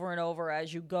around over and over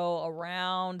as you go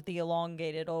around the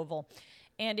elongated oval,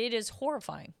 and it is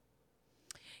horrifying.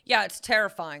 Yeah, it's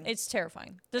terrifying. It's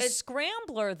terrifying. The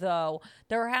scrambler, though,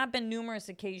 there have been numerous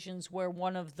occasions where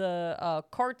one of the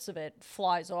carts of it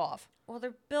flies off. Well,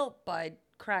 they're built by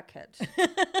crackheads.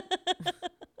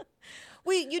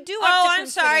 You do have to I'm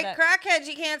consider sorry. that. Crackheads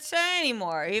you can't say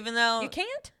anymore, even though... You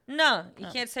can't? No, you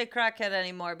can't say crackhead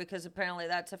anymore because apparently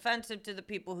that's offensive to the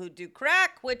people who do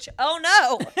crack, which, oh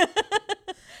no.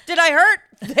 Did I hurt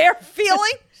their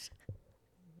feelings?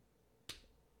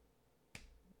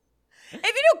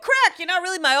 You're not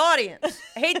really my audience.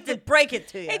 I hate to break it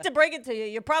to you. Hate to break it to you.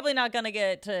 You're probably not going to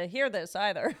get to hear this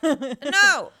either.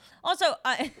 No. Also,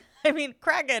 I mean,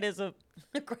 crackhead is a...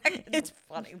 It's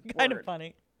funny. Kind of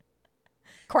funny.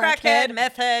 Crackhead,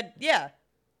 meth head. Yeah.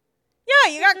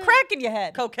 Yeah, you got crack in your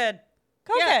head. Cokehead.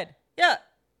 Cokehead. Yeah.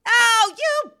 Oh,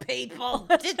 you people.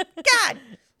 God,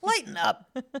 lighten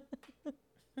up.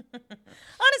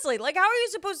 Honestly, like, how are you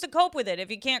supposed to cope with it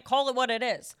if you can't call it what it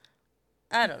is?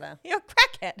 I don't know. You're a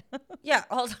crackhead. Yeah.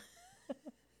 Hold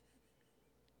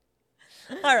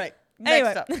on. All right.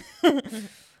 Next up.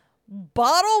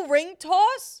 Bottle ring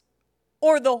toss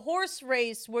or the horse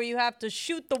race where you have to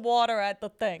shoot the water at the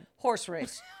thing? Horse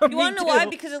race. Me You want to know why?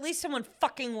 too. Because at least someone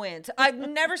fucking wins. I've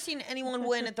never seen anyone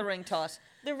win at the ring toss.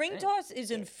 The ring toss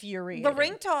is infuriating. The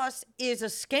ring toss is a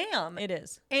scam. It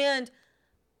is. And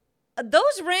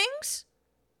those rings,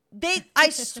 I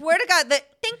swear to God, that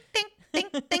ding, ding, ding,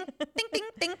 ding, ding, ding,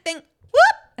 ding, ding,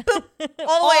 whoop, boop,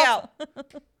 all the way out.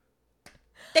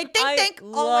 They ding, ding, I all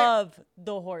the way. love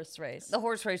the horse race. The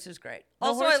horse race is great. The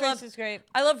Also, horse I race is great.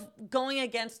 I love going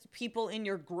against people in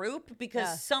your group because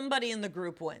Yeah. somebody in the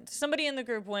group wins. Somebody in the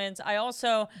group wins. I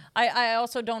also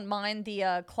don't mind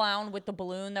the clown with the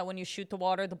balloon that when you shoot the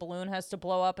water, the balloon has to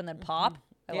blow up and then pop.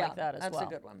 I like that as well. That's a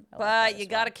good one. I like that But as you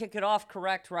got to kick it off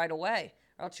correct right away,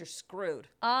 or else you're screwed.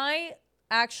 I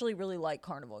actually really like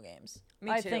carnival games.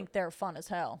 Me I too. think they're fun as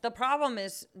hell. The problem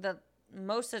is that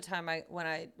most of the time when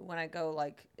I go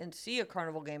like and see a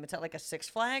carnival game, it's at like a Six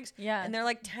Flags. Yeah. And they're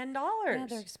like $10. Yeah,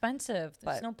 they're expensive.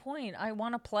 There's But- no point. I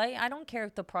want to play. I don't care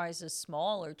if the price is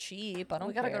small or cheap. I don't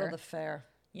We got to care. go to the fair.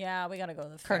 Yeah, we got to go to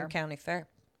the fair. Kern County Fair.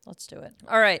 Let's do it.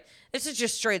 All right. This is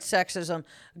just straight sexism.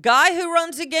 Guy who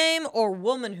runs a game or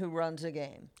woman who runs a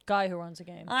game? Guy who runs a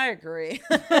game. I agree.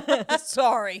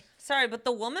 Sorry. Sorry, but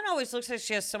the woman always looks like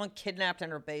she has someone kidnapped in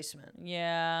her basement.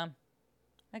 Yeah.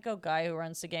 I go guy who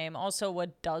runs the game. Also,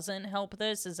 what doesn't help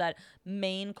this is that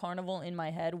main carnival in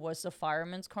my head was the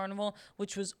fireman's carnival,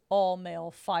 which was all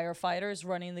male firefighters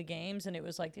running the games. And it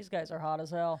was like, these guys are hot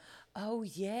as hell. Oh,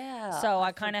 yeah. So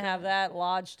I kind of have that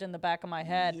lodged in the back of my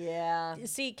head. Yeah.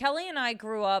 See, Kelly and I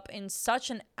grew up in such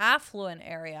an affluent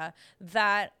area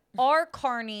that our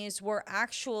carnies were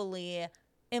actually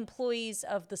employees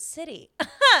of the city.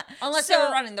 Unless they were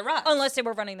running the rides. Unless they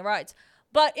were running the rides.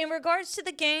 But in regards to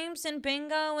the games and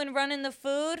bingo and running the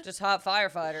food, Just hot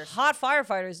firefighters. hot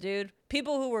firefighters, dude.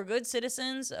 People who were good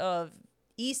citizens of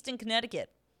Easton, Connecticut.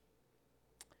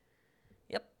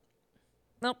 Yep.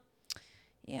 Nope.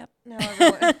 Yep. No,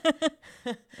 everyone.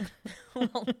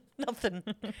 Well,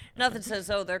 nothing says,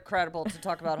 oh, they're credible to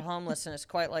talk about homelessness,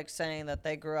 quite like saying that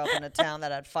they grew up in a town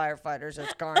that had firefighters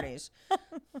as carnies.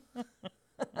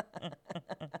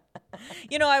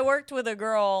 You know, I worked with a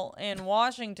girl in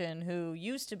Washington who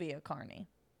used to be a carny.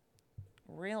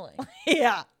 Really?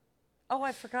 Yeah. Oh,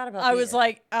 I forgot about I was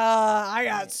like, I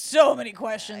got so many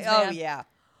questions. oh, man. yeah.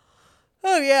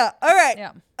 Oh, yeah. All right.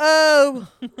 Yeah. Oh.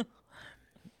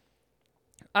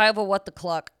 I have a what the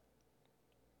cluck.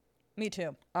 Me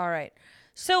too. All right.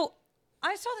 So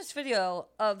I saw this video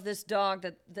of this dog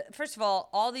that first of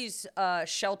all these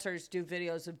shelters do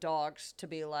videos of dogs to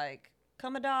be like,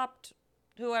 come adopt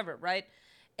whoever, right?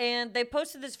 And they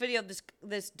posted this video of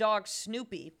this dog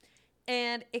Snoopy,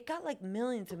 and it got like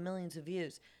millions and millions of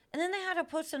views. And then they had to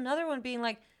post another one being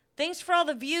like, thanks for all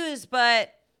the views,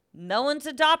 but no one's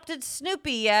adopted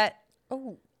Snoopy yet.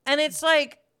 Oh. And it's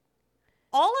like,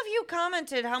 all of you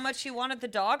commented how much you wanted the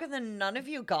dog, and then none of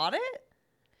you got it?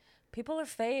 People are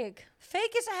fake.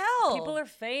 Fake as hell. People are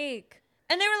fake.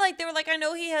 And they were like, I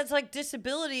know he has like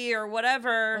disability or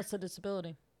whatever. What's the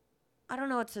disability? I don't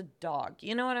know. It's a dog.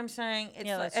 You know what I'm saying? It's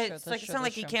Yeah, like, that's true, it's that's like it's true, not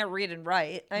like that's he true. can't read and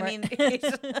write. I Right. mean,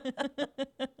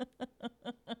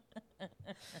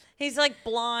 he's like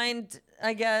blind,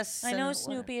 I guess. I know and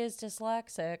Snoopy is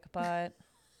dyslexic, but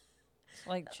it's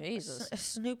like, Jesus.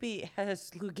 Snoopy has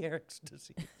Lou Gehrig's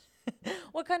disease.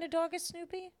 What kind of dog is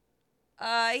Snoopy?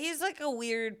 He's like a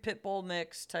weird pit bull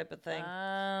mix type of thing.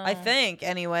 Oh. I think,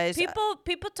 anyways.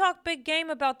 People talk big game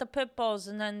about the pit bulls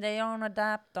and then they don't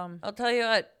adapt them. I'll tell you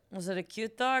what. Was it a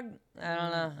cute dog? I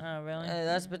don't know. Oh, really?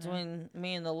 That's between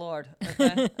me and the Lord.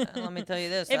 Okay? Let me tell you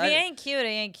this. If he ain't cute, he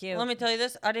ain't cute. Let me tell you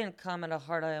this. I didn't comment a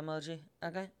heart eye emoji.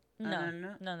 Okay? No.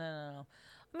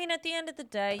 I mean, at the end of the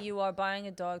day, you are buying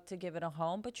a dog to give it a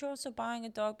home, but you're also buying a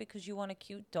dog because you want a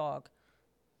cute dog.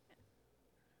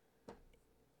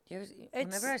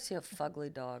 Whenever I see a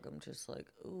fugly dog, I'm just like,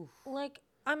 ooh. Like,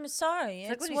 I'm sorry. It's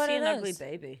like It's when you what see it an ugly is.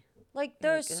 baby. Like,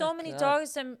 there's Like, so oh, many God.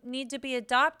 dogs that need to be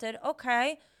adopted.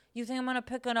 Okay. You think I'm going to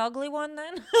pick an ugly one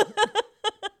then?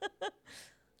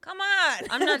 Come on.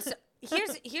 I'm not.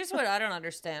 Here's what I don't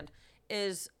understand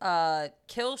is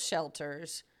kill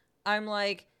shelters, I'm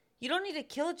like, you don't need to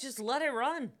kill it, just let it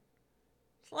run.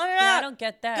 Let it out. I don't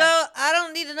get that. Go. I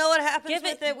don't need to know what happens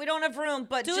with it. We don't have room,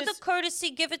 but do just the courtesy.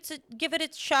 Give it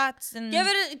its shots and give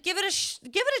it a chance.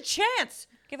 Give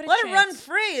it a let chance. it run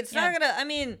free. It's not gonna. I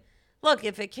mean, look,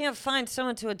 if it can't find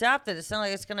someone to adopt it, it's not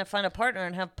like it's gonna find a partner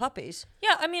and have puppies.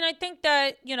 Yeah, I mean, I think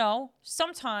that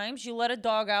sometimes you let a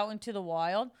dog out into the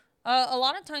wild. A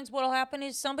lot of times, what'll happen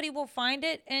is somebody will find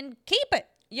it and keep it.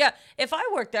 Yeah, if I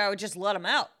worked there, I would just let them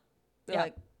out. Be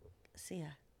like, see ya.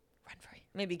 Run free.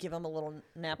 Maybe give them a little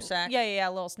knapsack. Yeah, a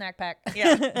little snack pack.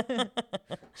 Yeah.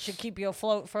 Should keep you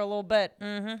afloat for a little bit.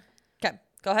 Mm-hmm. Okay,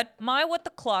 go ahead. My what the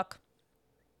cluck.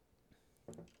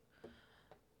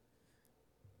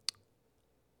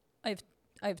 I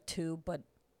have two, but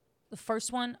the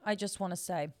first one I just want to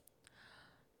say,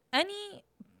 any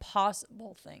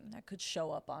possible thing that could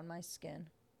show up on my skin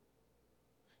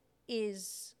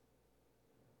is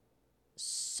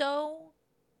so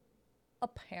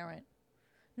apparent.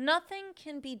 Nothing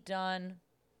can be done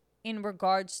in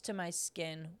regards to my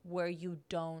skin where you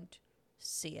don't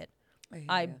see it.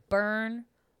 I burn.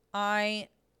 I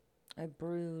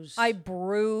bruise. I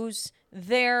bruise.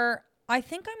 I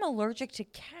think I'm allergic to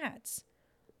cats.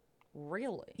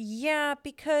 Really? Yeah,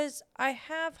 because I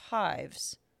have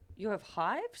hives. You have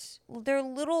hives? They're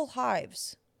little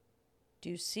hives. Do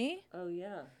you see? Oh,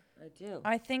 yeah, I do.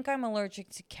 I think I'm allergic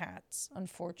to cats,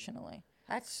 unfortunately.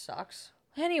 That sucks.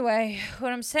 Anyway,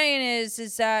 what I'm saying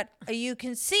is that you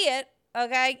can see it,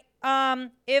 okay?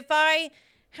 If I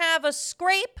have a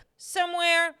scrape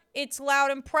somewhere, it's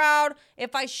loud and proud.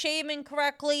 If I shave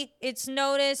incorrectly, it's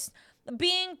noticed.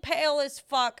 Being pale as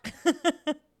fuck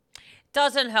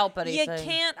doesn't help anything. You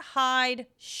can't hide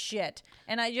shit.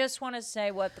 And I just want to say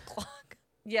what the clock.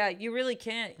 Yeah, you really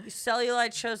can't.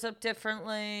 Cellulite shows up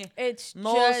differently. It's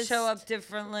moles just, show up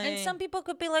differently. And some people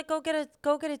could be like, go get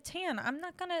a tan. I'm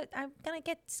gonna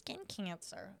get skin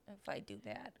cancer if I do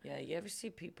that. Yeah, you ever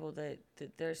see people that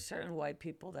there's certain white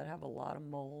people that have a lot of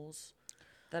moles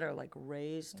that are like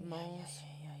raised moles?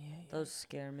 Yeah. Those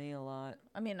scare me a lot.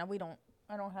 I mean, I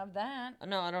don't have that.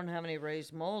 No, I don't have any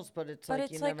raised moles, but it's but like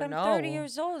it's you like never I'm know. 30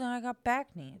 years old and I got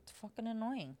back knee. It's fucking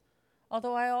annoying.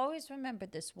 Although I always remember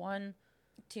this one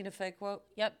Tina Fey quote?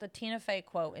 Yep, the Tina Fey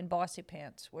quote in Bossy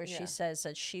Pants, where she says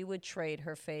that she would trade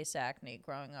her face acne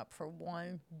growing up for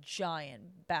one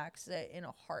giant back set in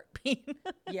a heartbeat.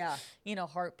 Yeah. In a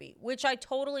heartbeat, which I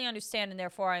totally understand, and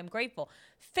therefore I am grateful.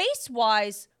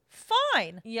 Face-wise,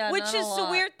 fine. Yeah, which not is a the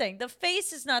lot. weird thing. The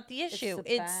face is not the issue.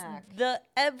 It's back. the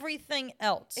everything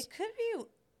else. It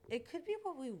could be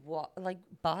what we like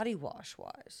body wash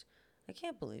wise. I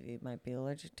can't believe you might be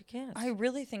allergic to cats. I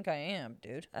really think I am,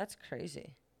 dude. That's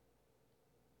crazy.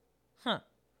 Huh.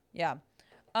 Yeah.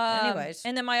 Anyways.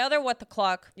 And then my other what the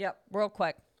clock. Yep. Real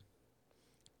quick.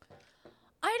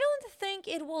 I don't think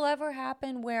it will ever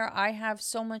happen where I have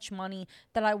so much money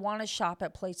that I want to shop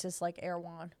at places like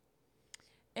Erewhon.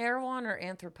 Erewhon or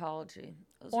Anthropology.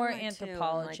 Those Or are my two.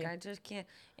 Anthropology. Like, I just can't.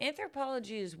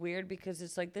 Anthropology is weird because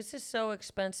it's like, this is so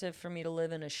expensive for me to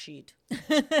live in a sheet.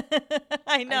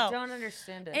 I know. I don't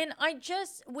understand it. And I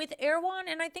just, with Erewhon,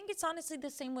 and I think it's honestly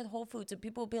the same with Whole Foods, and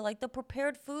people will be like, the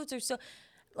prepared foods are so,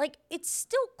 like, it's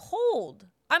still cold.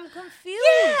 I'm confused.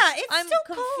 Yeah, it's I'm still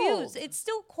confused. cold. It's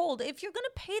still cold. If you're going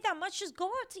to pay that much, just go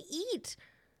out to eat.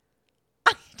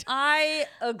 I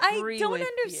agree. I don't with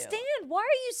understand. you. Why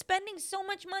are you spending so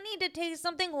much money to take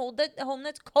something home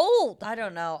that's cold? I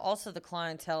don't know. Also, the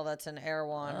clientele that's in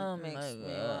Erewhon Oh makes my me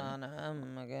God. wanna. Oh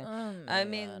my god. Oh my I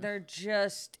mean, God. they're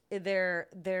just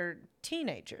they're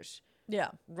teenagers Yeah.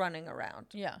 running around.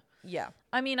 Yeah. Yeah.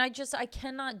 I mean, I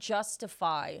cannot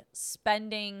justify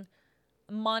spending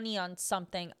money on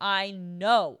something I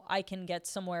know I can get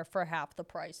somewhere for half the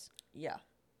price. Yeah.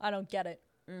 I don't get it.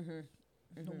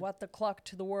 What the cluck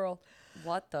to the world.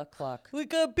 What the cluck? We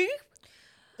got beef?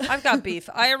 I've got beef.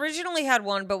 I originally had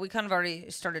one, but we kind of already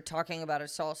started talking about it,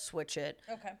 so I'll switch it.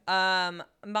 Okay.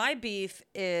 My beef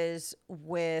is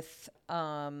with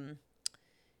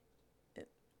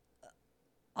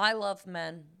I love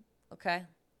men, okay?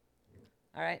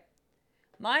 All right.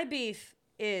 My beef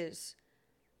is,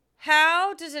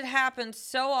 how does it happen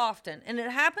so often? And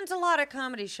it happens a lot at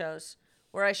comedy shows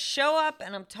where I show up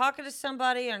and I'm talking to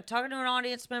somebody or I'm talking to an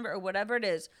audience member or whatever it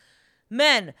is.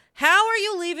 Men, how are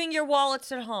you leaving your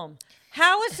wallets at home?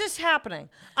 How is this happening?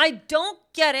 I don't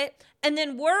get it. And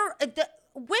then women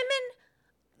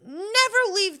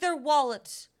never leave their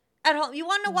wallets at home. You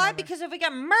want to know why? Because if we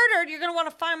get murdered, you're going to want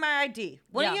to find my ID.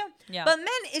 Wouldn't Yeah, you? yeah. But men,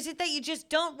 is it that you just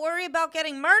don't worry about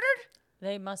getting murdered?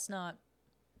 They must not.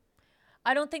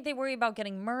 I don't think they worry about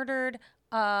getting murdered.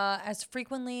 As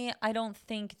frequently, I don't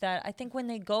think that. I think when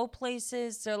they go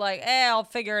places, they're like, I'll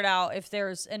figure it out if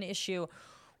there's an issue.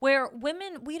 Where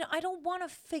women, I don't want to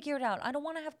figure it out. I don't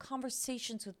want to have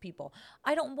conversations with people.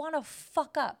 I don't want to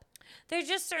fuck up. There's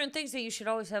just certain things that you should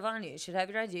always have on you. You should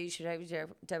have your ID. You should have your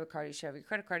debit card. You should have your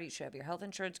credit card. You should have your health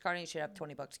insurance card. And you should have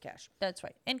 $20 cash. That's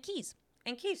right. And keys.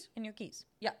 And keys. And your keys.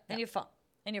 Yeah. And your phone.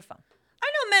 And your phone. I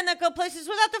know men that go places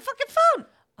without their fucking phone.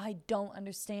 I don't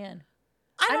understand.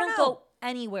 I don't know. Go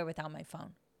anywhere without my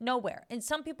phone. Nowhere. And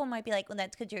some people might be like, well,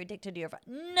 that's because you're addicted to your phone.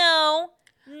 No.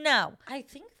 I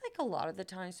think like a lot of the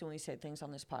times when we say things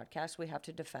on this podcast, we have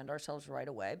to defend ourselves right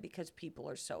away because people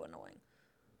are so annoying.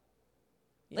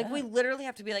 Yeah. Like we literally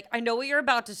have to be like, I know what you're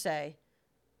about to say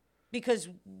because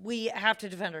we have to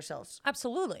defend ourselves.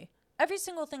 Absolutely. Every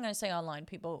single thing I say online,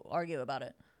 people argue about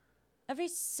it. Every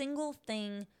single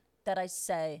thing that I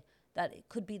say that it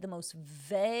could be the most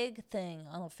vague thing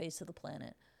on the face of the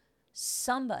planet,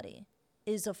 somebody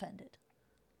is offended.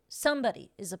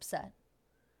 Somebody is upset.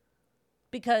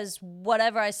 Because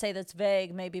whatever I say that's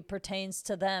vague maybe pertains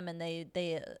to them and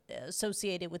they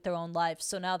associate it with their own life.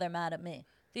 So now they're mad at me.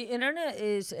 The internet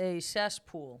is a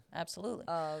cesspool. Absolutely.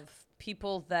 Of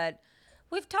people that,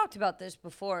 we've talked about this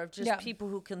before, of just people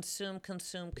who consume,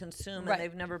 and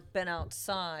they've never been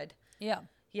outside. Yeah.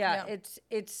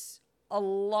 It's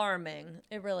alarming.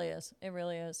 It really is.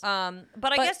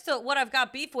 But I guess what I've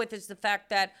got beef with is the fact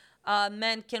that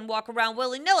men can walk around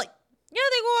willy-nilly. Yeah,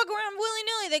 they can walk around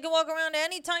willy-nilly. They can walk around at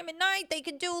any time at night. They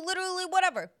can do literally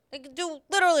whatever.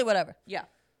 Yeah.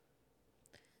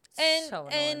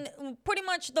 And pretty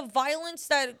much the violence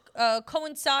that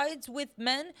coincides with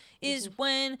men is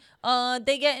when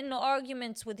they get into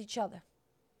arguments with each other.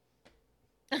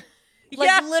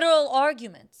 Like literal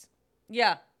arguments.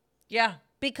 Yeah.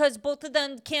 Because both of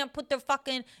them can't put their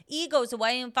fucking egos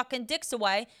away and fucking dicks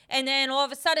away. And then all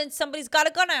of a sudden somebody's got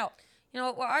a gun out. You know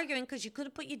what? We're arguing because you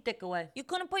couldn't put your dick away. You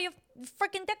couldn't put your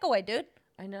freaking dick away, dude.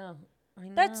 I know.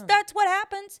 That's what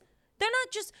happens. They're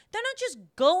not just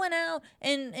going out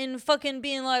and fucking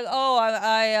being like, oh,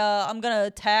 I'm gonna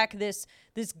attack this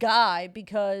guy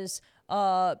because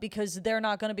they're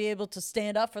not gonna be able to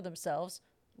stand up for themselves.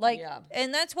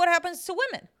 And that's what happens to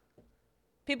women.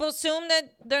 People assume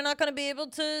that they're not gonna be able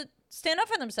to stand up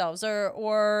for themselves,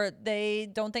 or they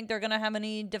don't think they're gonna have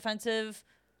any defensive.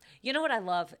 You know what I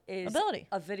love is ability.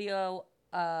 A video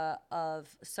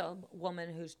of some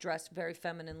woman who's dressed very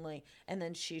femininely, and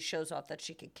then she shows off that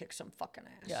she can kick some fucking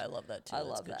ass. Yeah, I love that too. I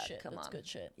love that. Shit. Come That's on. good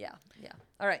shit. Yeah.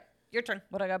 All right, your turn.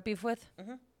 What I got beef with?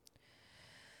 Mm-hmm.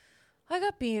 I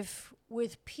got beef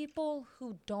with people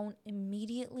who don't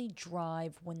immediately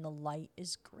drive when the light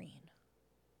is green.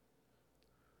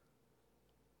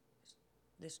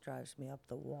 This drives me up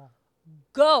the wall.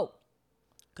 Go.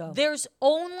 There's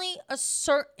only a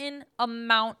certain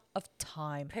amount of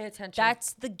time. Pay attention.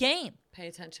 That's the game. Pay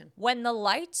attention. When the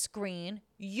light's green,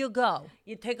 you go.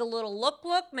 You take a little look,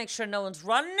 make sure no one's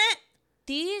running it.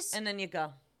 And then you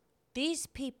go. These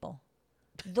people,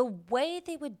 the way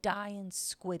they would die in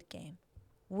Squid Game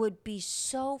would be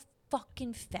so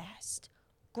fucking fast.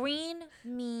 Green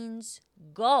means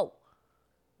go.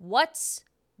 What's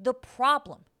the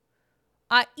problem?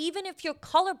 Even if you're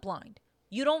colorblind,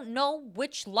 you don't know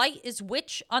which light is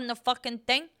which on the fucking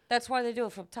thing. That's why they do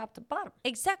it from top to bottom.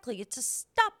 Exactly. It's a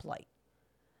stoplight.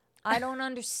 I don't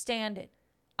understand it.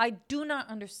 I do not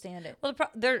understand it. Well,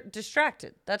 they're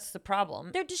distracted. That's the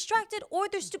problem. They're distracted or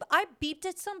they're stupid. I beeped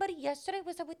at somebody yesterday.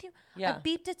 Was I with you? Yeah. I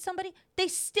beeped at somebody. They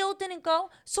still didn't go.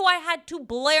 So I had to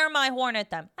blare my horn at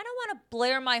them. I don't want to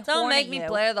blare my horn Don't make at me you.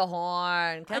 blare the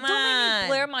horn. Come on. Don't make me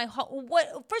blare my horn.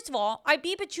 What? First of all, I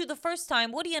beep at you the first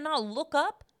time. What do you not look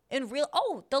up and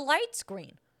the light's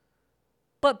green.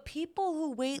 But people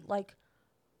who wait like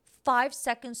 5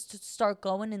 seconds to start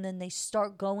going and then they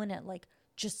start going at like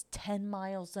just 10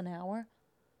 miles an hour.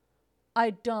 I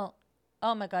don't.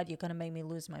 Oh my God, you're going to make me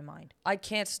lose my mind. I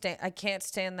can't stand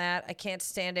that. I can't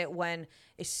stand it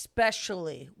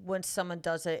especially when someone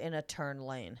does it in a turn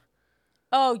lane.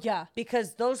 Oh yeah.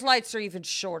 Because those lights are even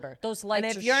shorter. Those lights are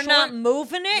short. And if you're not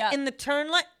moving it in the turn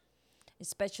lane.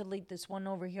 Especially this one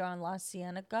over here on La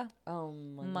Cienega. Oh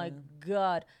my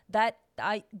God.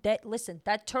 Listen,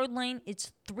 that turn lane,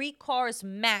 it's 3 cars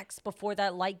max before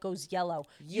that light goes yellow.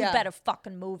 You better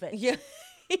fucking move it. Yeah.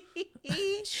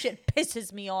 Shit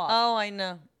pisses me off. Oh, I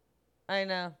know.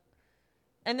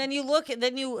 And then you look, and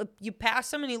then you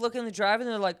pass them and you look in the drive and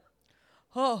they're like,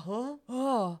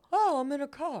 oh, I'm in a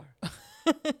car.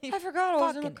 I forgot I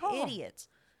was in a car. Idiots.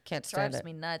 Can't stand Drives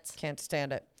me nuts. Can't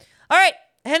stand it. All right.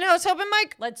 Hen house open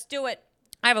mic. Let's do it.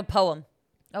 I have a poem.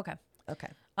 Okay. Okay.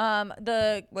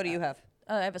 What do you have?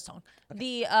 I have a song.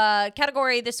 The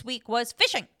category this week was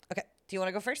fishing. Okay. Do you want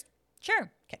to go first?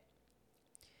 Sure. Okay.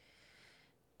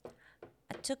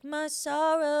 I took my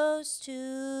sorrows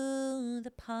to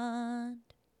the pond,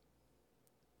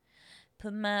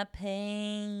 put my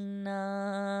pain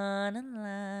on a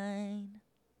line.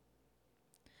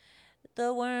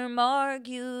 The worm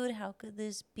argued, how could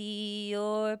this be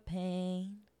your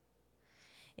pain?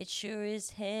 It sure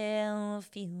as hell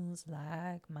feels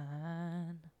like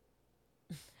mine.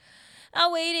 I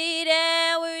waited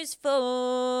hours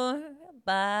for a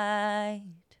bite,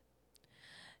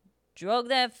 drug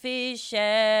that fish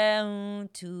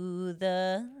out to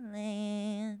the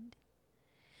land.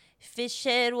 Fish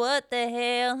said, what the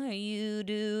hell are you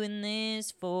doing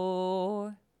this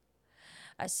for?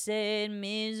 I said,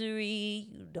 misery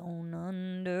you don't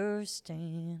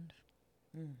understand.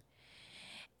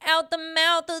 Out the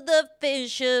mouth of the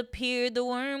fish appeared the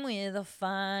worm with a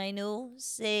final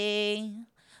say.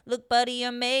 Look, buddy,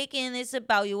 you're making this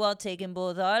about you while taking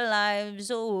both our lives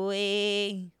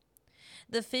away.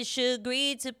 The fish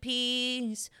agreed to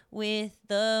peace with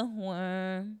the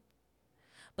worm,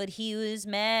 but he was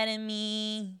mad at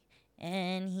me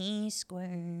and he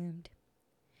squirmed.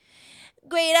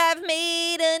 Great, I've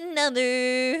made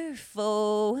another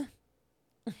foe,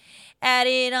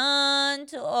 added on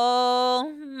to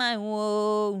all my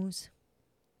woes.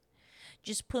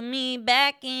 Just put me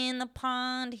back in the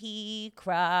pond, he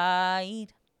cried,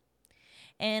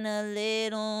 and a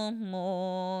little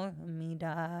more of me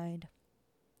died.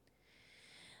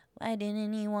 Why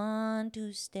didn't he want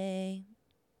to stay?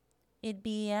 It'd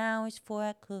be hours before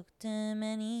I cooked him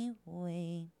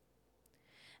anyway.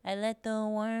 I let the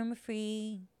worm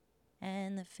free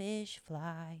and the fish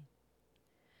fly.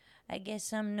 I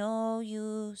guess I'm no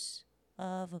use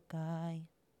of a guy.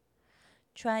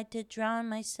 Tried to drown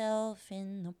myself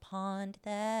in the pond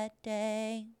that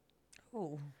day.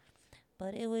 Oh.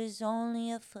 But it was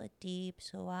only a foot deep,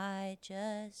 so I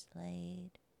just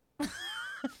laid.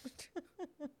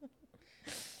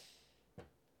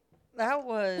 That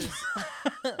was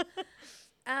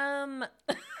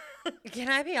can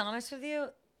I be honest with you?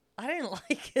 I didn't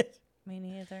like it. Me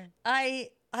neither. I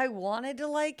wanted to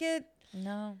like it,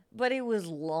 No. but it was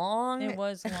long. It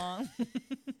was long.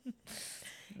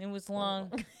 It was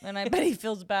long. And I bet he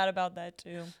feels bad about that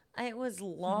too. It was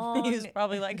long. He was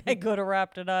probably like, I could have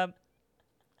wrapped it up.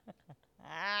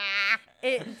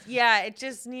 It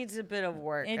just needs a bit of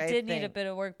work. It did need a bit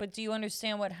of work, but do you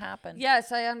understand what happened?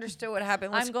 Yes, I understood what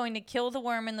happened. I'm going to kill the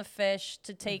worm and the fish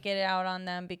to take it out on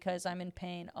them because I'm in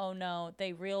pain. Oh no,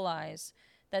 they realize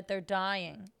that they're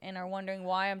dying and are wondering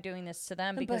why I'm doing this to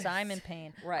them because I'm in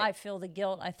pain. Right. I feel the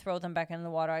guilt. I throw them back into the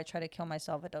water. I try to kill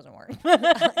myself. It doesn't work.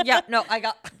 Yeah, no, I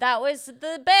got... That was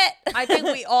the bit. I think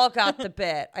we all got the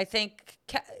bit. I think...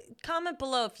 comment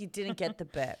below if you didn't get the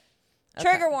bit. Okay.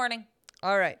 Trigger warning.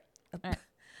 All right.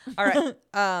 All right.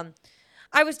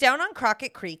 I was down on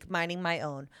Crockett Creek minding my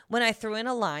own when I threw in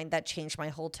a line that changed my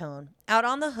whole tone. Out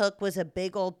on the hook was a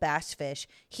big old bass fish.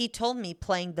 He told me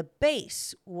playing the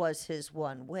bass was his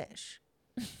one wish.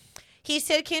 He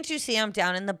said, can't you see I'm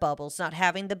down in the bubbles? Not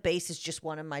having the bass is just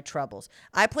one of my troubles.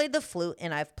 I played the flute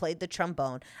and I've played the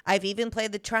trombone. I've even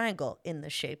played the triangle in the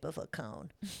shape of a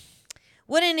cone.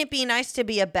 Wouldn't it be nice to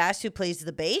be a bass who plays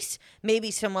the bass?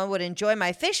 Maybe someone would enjoy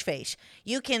my fish face.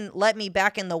 You can let me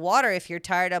back in the water if you're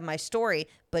tired of my story,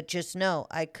 but just know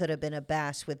I could have been a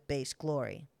bass with bass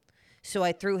glory. So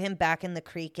I threw him back in the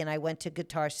creek and I went to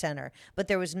Guitar Center, but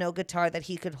there was no guitar that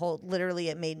he could hold. Literally,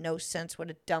 it made no sense.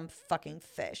 What a dumb fucking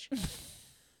fish.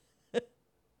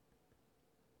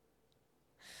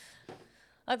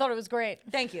 I thought it was great.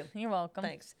 Thank you. You're welcome.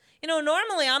 Thanks. You know,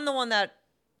 normally I'm the one that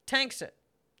tanks it.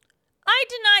 I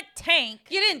did not tank.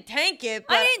 You didn't tank it,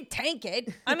 but... I didn't tank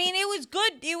it. I mean, it was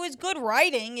good. It was good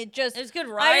writing. It was good I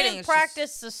writing. didn't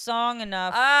practice the song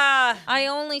enough. Ah. I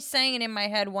only sang it in my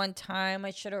head one time. I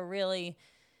should have really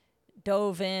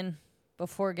dove in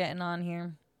before getting on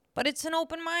here. But it's an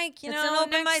open mic, you know. It's an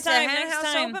open mic. Next time, It's a next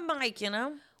house time. open mic, you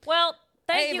know. Well,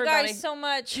 thank Hey, you everybody. guys so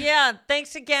much. Yeah,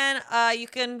 thanks again. You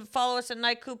can follow us at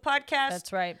NIGHTCOOP Podcast.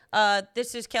 That's right.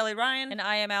 This is Kelly Ryan. And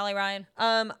I am Allie Ryan.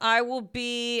 I will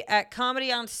be at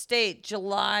Comedy on State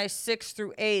July 6th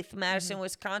through 8th, Madison,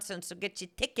 Wisconsin. So get your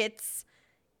tickets.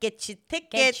 Get your tickets.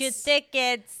 Get your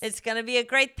tickets. It's going to be a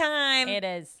great time. It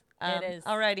is. It is.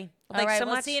 Alrighty. Well, All thanks right, so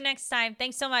we'll much. see you next time.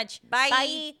 Thanks so much. Bye.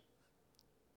 Bye.